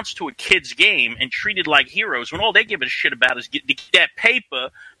what amounts to a kid's game and treated like heroes when all they give a shit about is get that paper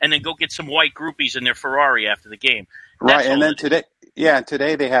and then go get some white groupies in their Ferrari after the game. Right, and then today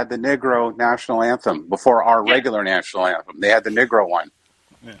they had the Negro national anthem before our regular national anthem. They had the Negro one.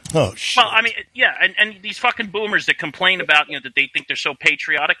 Yeah. Oh, shit. Well, I mean, and these fucking boomers that complain about, that they think they're so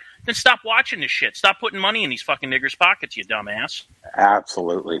patriotic, then stop watching this shit. Stop putting money in these fucking niggers' pockets, you dumbass.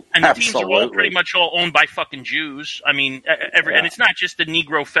 Absolutely. And the teams are all pretty much all owned by fucking Jews. I mean, and it's not just the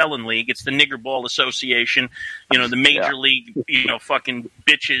Negro Felon League. It's the Nigger Ball Association, the Major League, fucking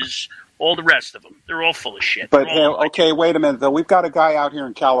bitches. All the rest of them, they're all full of shit. But okay, wait a minute though. We've got a guy out here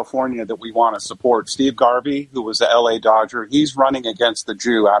in California that we want to support, Steve Garvey, who was the LA Dodger. He's running against the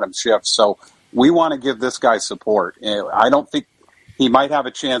Jew Adam Schiff, so we want to give this guy support. I don't think he might have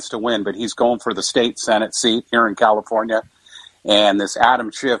a chance to win, but he's going for the state Senate seat here in California. And this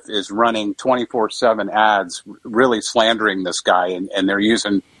Adam Schiff is running 24/7 ads, really slandering this guy, and they're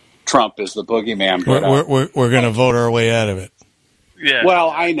using Trump as the boogeyman. But, we're going to vote our way out of it. Yeah. Well,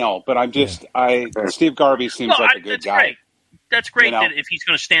 I know, but I'm just Steve Garvey seems like a good guy. Great. that's great that if he's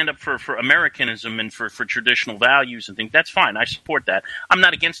going to stand up for Americanism and for traditional values and things, that's fine. I support that. I'm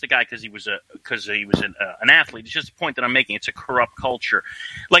not against the guy because he was an athlete. It's just a point that I'm making. It's a corrupt culture.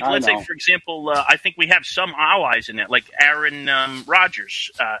 Like, let's say, for example, I think we have some allies in it, like Aaron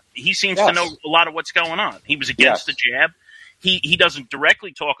Rodgers. He seems to know a lot of what's going on. He was against the jab. He doesn't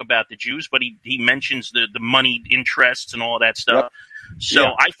directly talk about the Jews, but he mentions the moneyed interests and all of that stuff. Yep. So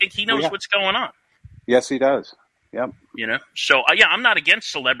I think he knows what's going on. Yes, he does. Yep. So I'm not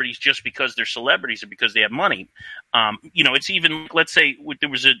against celebrities just because they're celebrities or because they have money. It's even, let's say, there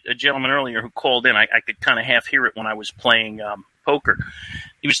was a gentleman earlier who called in. I could kind of half hear it when I was playing poker.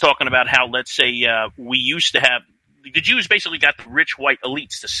 He was talking about how, let's say, we used to have the Jews basically got the rich white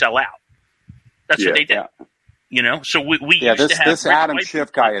elites to sell out. That's what they did. Yeah. So we used to have this Adam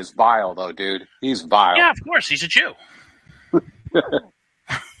Schiff guy is vile, though, dude. He's vile. Yeah, of course, he's a Jew.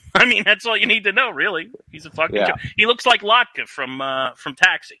 I mean, that's all you need to know, really. He's a fucking Jew. He looks like Lotka from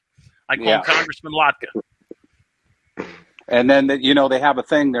Taxi. I call him Congressman Lotka. And then, they have a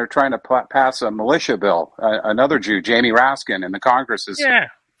thing. They're trying to pass a militia bill. Another Jew, Jamie Raskin, in the Congress is. Yeah,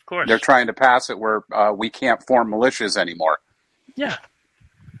 of course. They're trying to pass it where we can't form militias anymore. Yeah.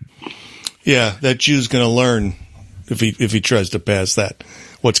 Yeah, that Jew's going to learn if he tries to pass that.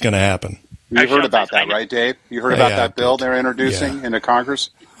 What's going to happen? You heard about that, right, Dave? You heard about that bill they're introducing into Congress?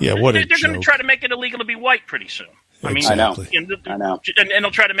 Yeah, what they're going to try to make it illegal to be white pretty soon. Exactly. I know. And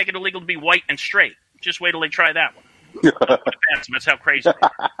they'll try to make it illegal to be white and straight. Just wait till they try that one. That's how crazy they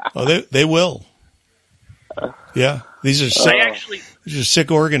are. Oh, they will. Yeah, these are sick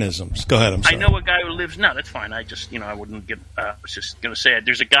organisms. Go ahead. I'm sorry. I know a guy who lives. No, that's fine. I just, I wouldn't get. I was just going to say it.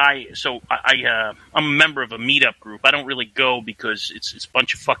 There's a guy. So I'm a member of a meetup group. I don't really go because it's a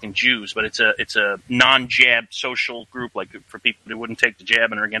bunch of fucking Jews, but it's a non-jab social group, like for people who wouldn't take the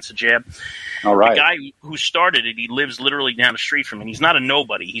jab and are against the jab. All right. The guy who started it, he lives literally down the street from me. And he's not a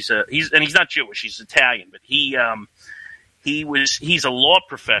nobody. He's not Jewish. He's Italian, but he's a law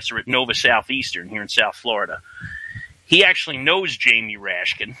professor at Nova Southeastern here in South Florida. He actually knows Jamie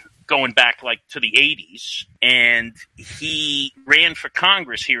Raskin going back like to the 80s, and he ran for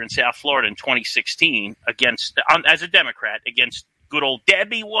Congress here in South Florida in 2016 as a Democrat against good old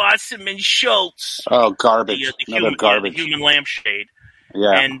Debbie Wasserman Schultz. Oh, garbage! The human lampshade.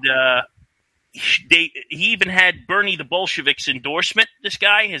 Yeah, and he even had Bernie the Bolshevik's endorsement. This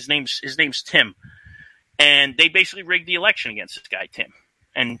guy, his name's Tim. And they basically rigged the election against this guy, Tim,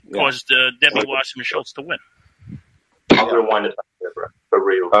 and caused Debbie Wasserman Schultz to win. I'm going to wind it up for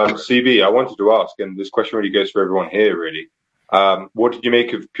real. CB, I wanted to ask, and this question really goes for everyone here, really. What did you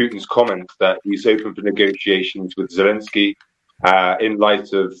make of Putin's comments that he's open for negotiations with Zelensky in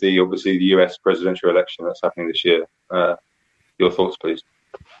light of the U.S. presidential election that's happening this year? Your thoughts, please.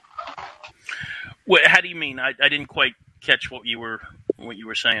 Well, how do you mean? I didn't quite catch what you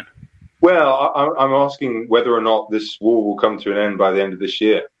were saying. Well, I'm asking whether or not this war will come to an end by the end of this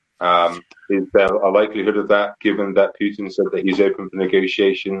year. Is there a likelihood of that, given that Putin said that he's open for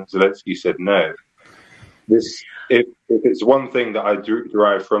negotiation? Zelensky said no. If it's one thing that I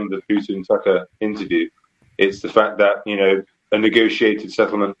derive from the Putin-Tucker interview, it's the fact that, a negotiated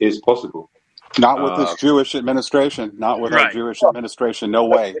settlement is possible. Not with this Jewish administration. Not with our Jewish administration. No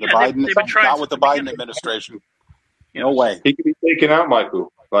way. Not with the Biden administration. No way. He could be taken out,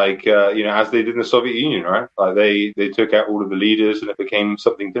 Michael. Like, as they did in the Soviet Union, right? Like they took out all of the leaders and it became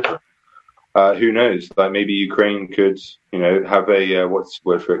something different. Who knows? Like maybe Ukraine could, have a, what's the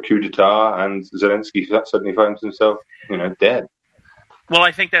word for it, coup d'etat, and Zelensky suddenly finds himself, dead. Well,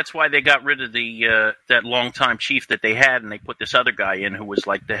 I think that's why they got rid of that longtime chief that they had, and they put this other guy in who was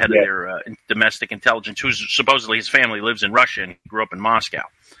like the head of their domestic intelligence, who's supposedly his family lives in Russia and grew up in Moscow.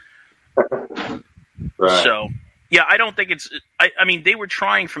 Right. So... yeah, I don't think it's. I mean, they were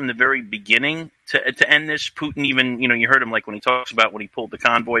trying from the very beginning to end this. Putin even, you heard him like when he talks about when he pulled the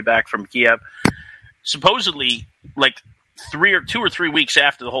convoy back from Kiev. Supposedly, like 2 or 3 weeks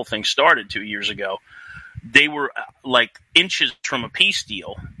after the whole thing started 2 years ago, they were like inches from a peace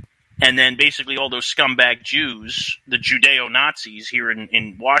deal, and then basically all those scumbag Jews, the Judeo-Nazis here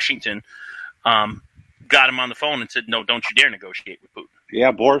in Washington, got him on the phone and said, "No, don't you dare negotiate with Putin."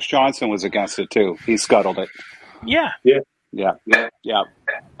 Yeah, Boris Johnson was against it too. He scuttled it. Yeah.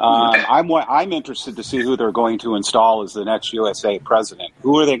 I'm interested to see who they're going to install as the next USA president.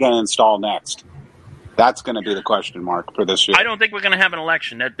 Who are they going to install next? That's going to be the question mark for this year. I don't think we're going to have an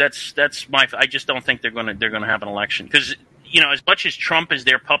election. That's my. I just don't think they're going to have an election because as much as Trump is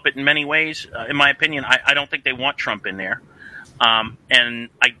their puppet in many ways, in my opinion, I don't think they want Trump in there. And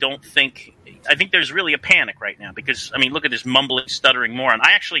I think there's really a panic right now because, I mean, look at this mumbling, stuttering moron.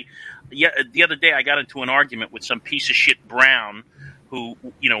 The other day I got into an argument with some piece of shit Brown who,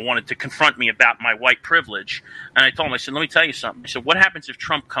 wanted to confront me about my white privilege. And I told him, I said, let me tell you something. I said, what happens if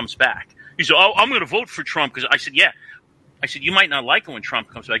Trump comes back? He said, I'm going to vote for Trump. Because I said, yeah. I said, you might not like it when Trump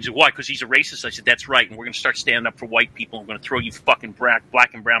comes back. He said, why? Because he's a racist. I said, that's right. And we're going to start standing up for white people. And we're going to throw you fucking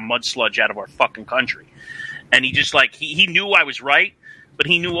black and brown mud sludge out of our fucking country. And he just he knew I was right. But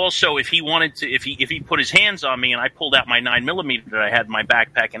he knew also if he wanted to, if he put his hands on me and I pulled out my 9mm that I had in my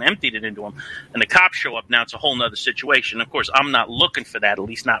backpack and emptied it into him, and the cops show up, now it's a whole nother situation. Of course, I'm not looking for that, at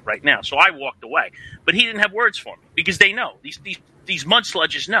least not right now. So I walked away. But he didn't have words for me because they know these mud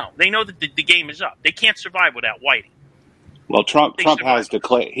sludges know. They know that the game is up. They can't survive without Whitey. Well, Trump has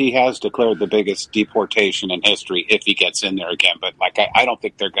declared the biggest deportation in history if he gets in there again. But I don't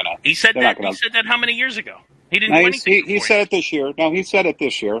think they're gonna. He said that. He said that how many years ago? He didn't do anything. He said it this year. No, he said it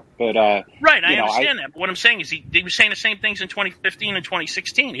this year. But right, I understand that. But what I'm saying is he was saying the same things in 2015 and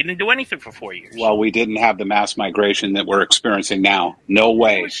 2016. He didn't do anything for 4 years. Well, we didn't have the mass migration that we're experiencing now. No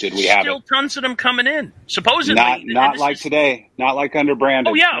way did we have it. Still tons of them coming in. Supposedly, not like today. Not like under Brandon.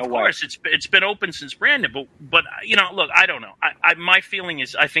 Oh yeah, of course. It's been open since Brandon. But look, I don't know. My feeling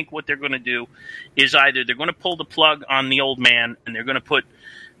is I think what they're going to do is either they're going to pull the plug on the old man and they're going to put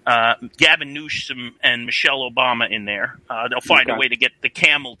Gavin Newsom and Michelle Obama in there. They'll find a way to get the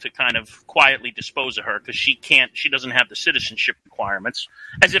camel to kind of quietly dispose of her because she doesn't have the citizenship requirements,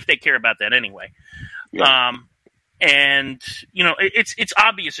 as if they care about that anyway. Yeah. And it's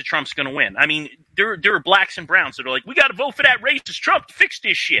obvious that Trump's going to win. I mean, there are blacks and browns that are like, we got to vote for that racist Trump to fix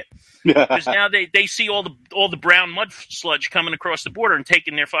this shit. Because now they see all the brown mud sludge coming across the border and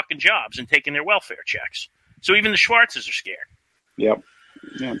taking their fucking jobs and taking their welfare checks. So even the Schwarzes are scared. Yep.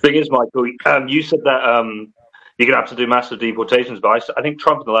 Yeah. The thing is, Michael, you said that you're going to have to do massive deportations, but I think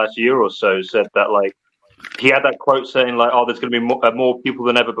Trump in the last year or so said that, he had that quote saying, there's going to be more people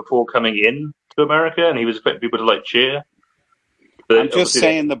than ever before coming in to America, and he was expecting people to, cheer. But I'm just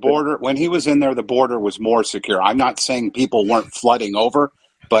saying the border, when he was in there, the border was more secure. I'm not saying people weren't flooding over,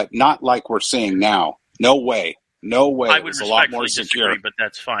 but not like we're seeing now. No way. No way. I would respectfully disagree, but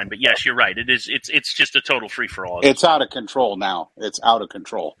that's fine. But yes, you're right. It's just a total free for all. It's out of control now. It's out of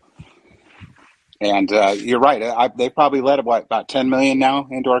control. And you're right. They probably let about 10 million now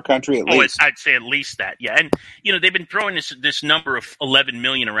into our country at least. I'd say at least that. Yeah, and they've been throwing this number of 11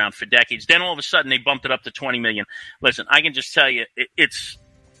 million around for decades. Then all of a sudden they bumped it up to 20 million. Listen, I can just tell you,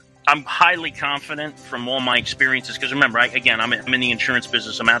 I'm highly confident from all my experiences because remember, I'm in the insurance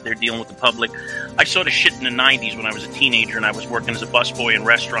business. I'm out there dealing with the public. I saw the shit in the 90s when I was a teenager and I was working as a busboy in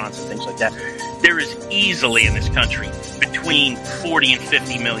restaurants and things like that. There is easily in this country between 40 and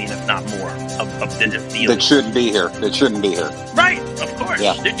 50 million, if not more, of the deals. That shouldn't be here. Right, of course.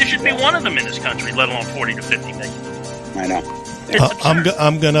 Yeah. There should be one of them in this country, let alone 40 to 50 million. I know.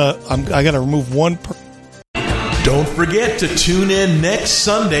 I got to remove one. Don't forget to tune in next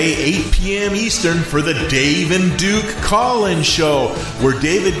Sunday, 8 p.m. Eastern, for the Dave and Duke Call-In Show, where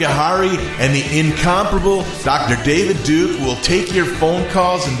David Gahary and the incomparable Dr. David Duke will take your phone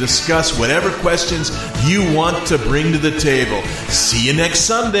calls and discuss whatever questions you want to bring to the table. See you next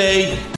Sunday.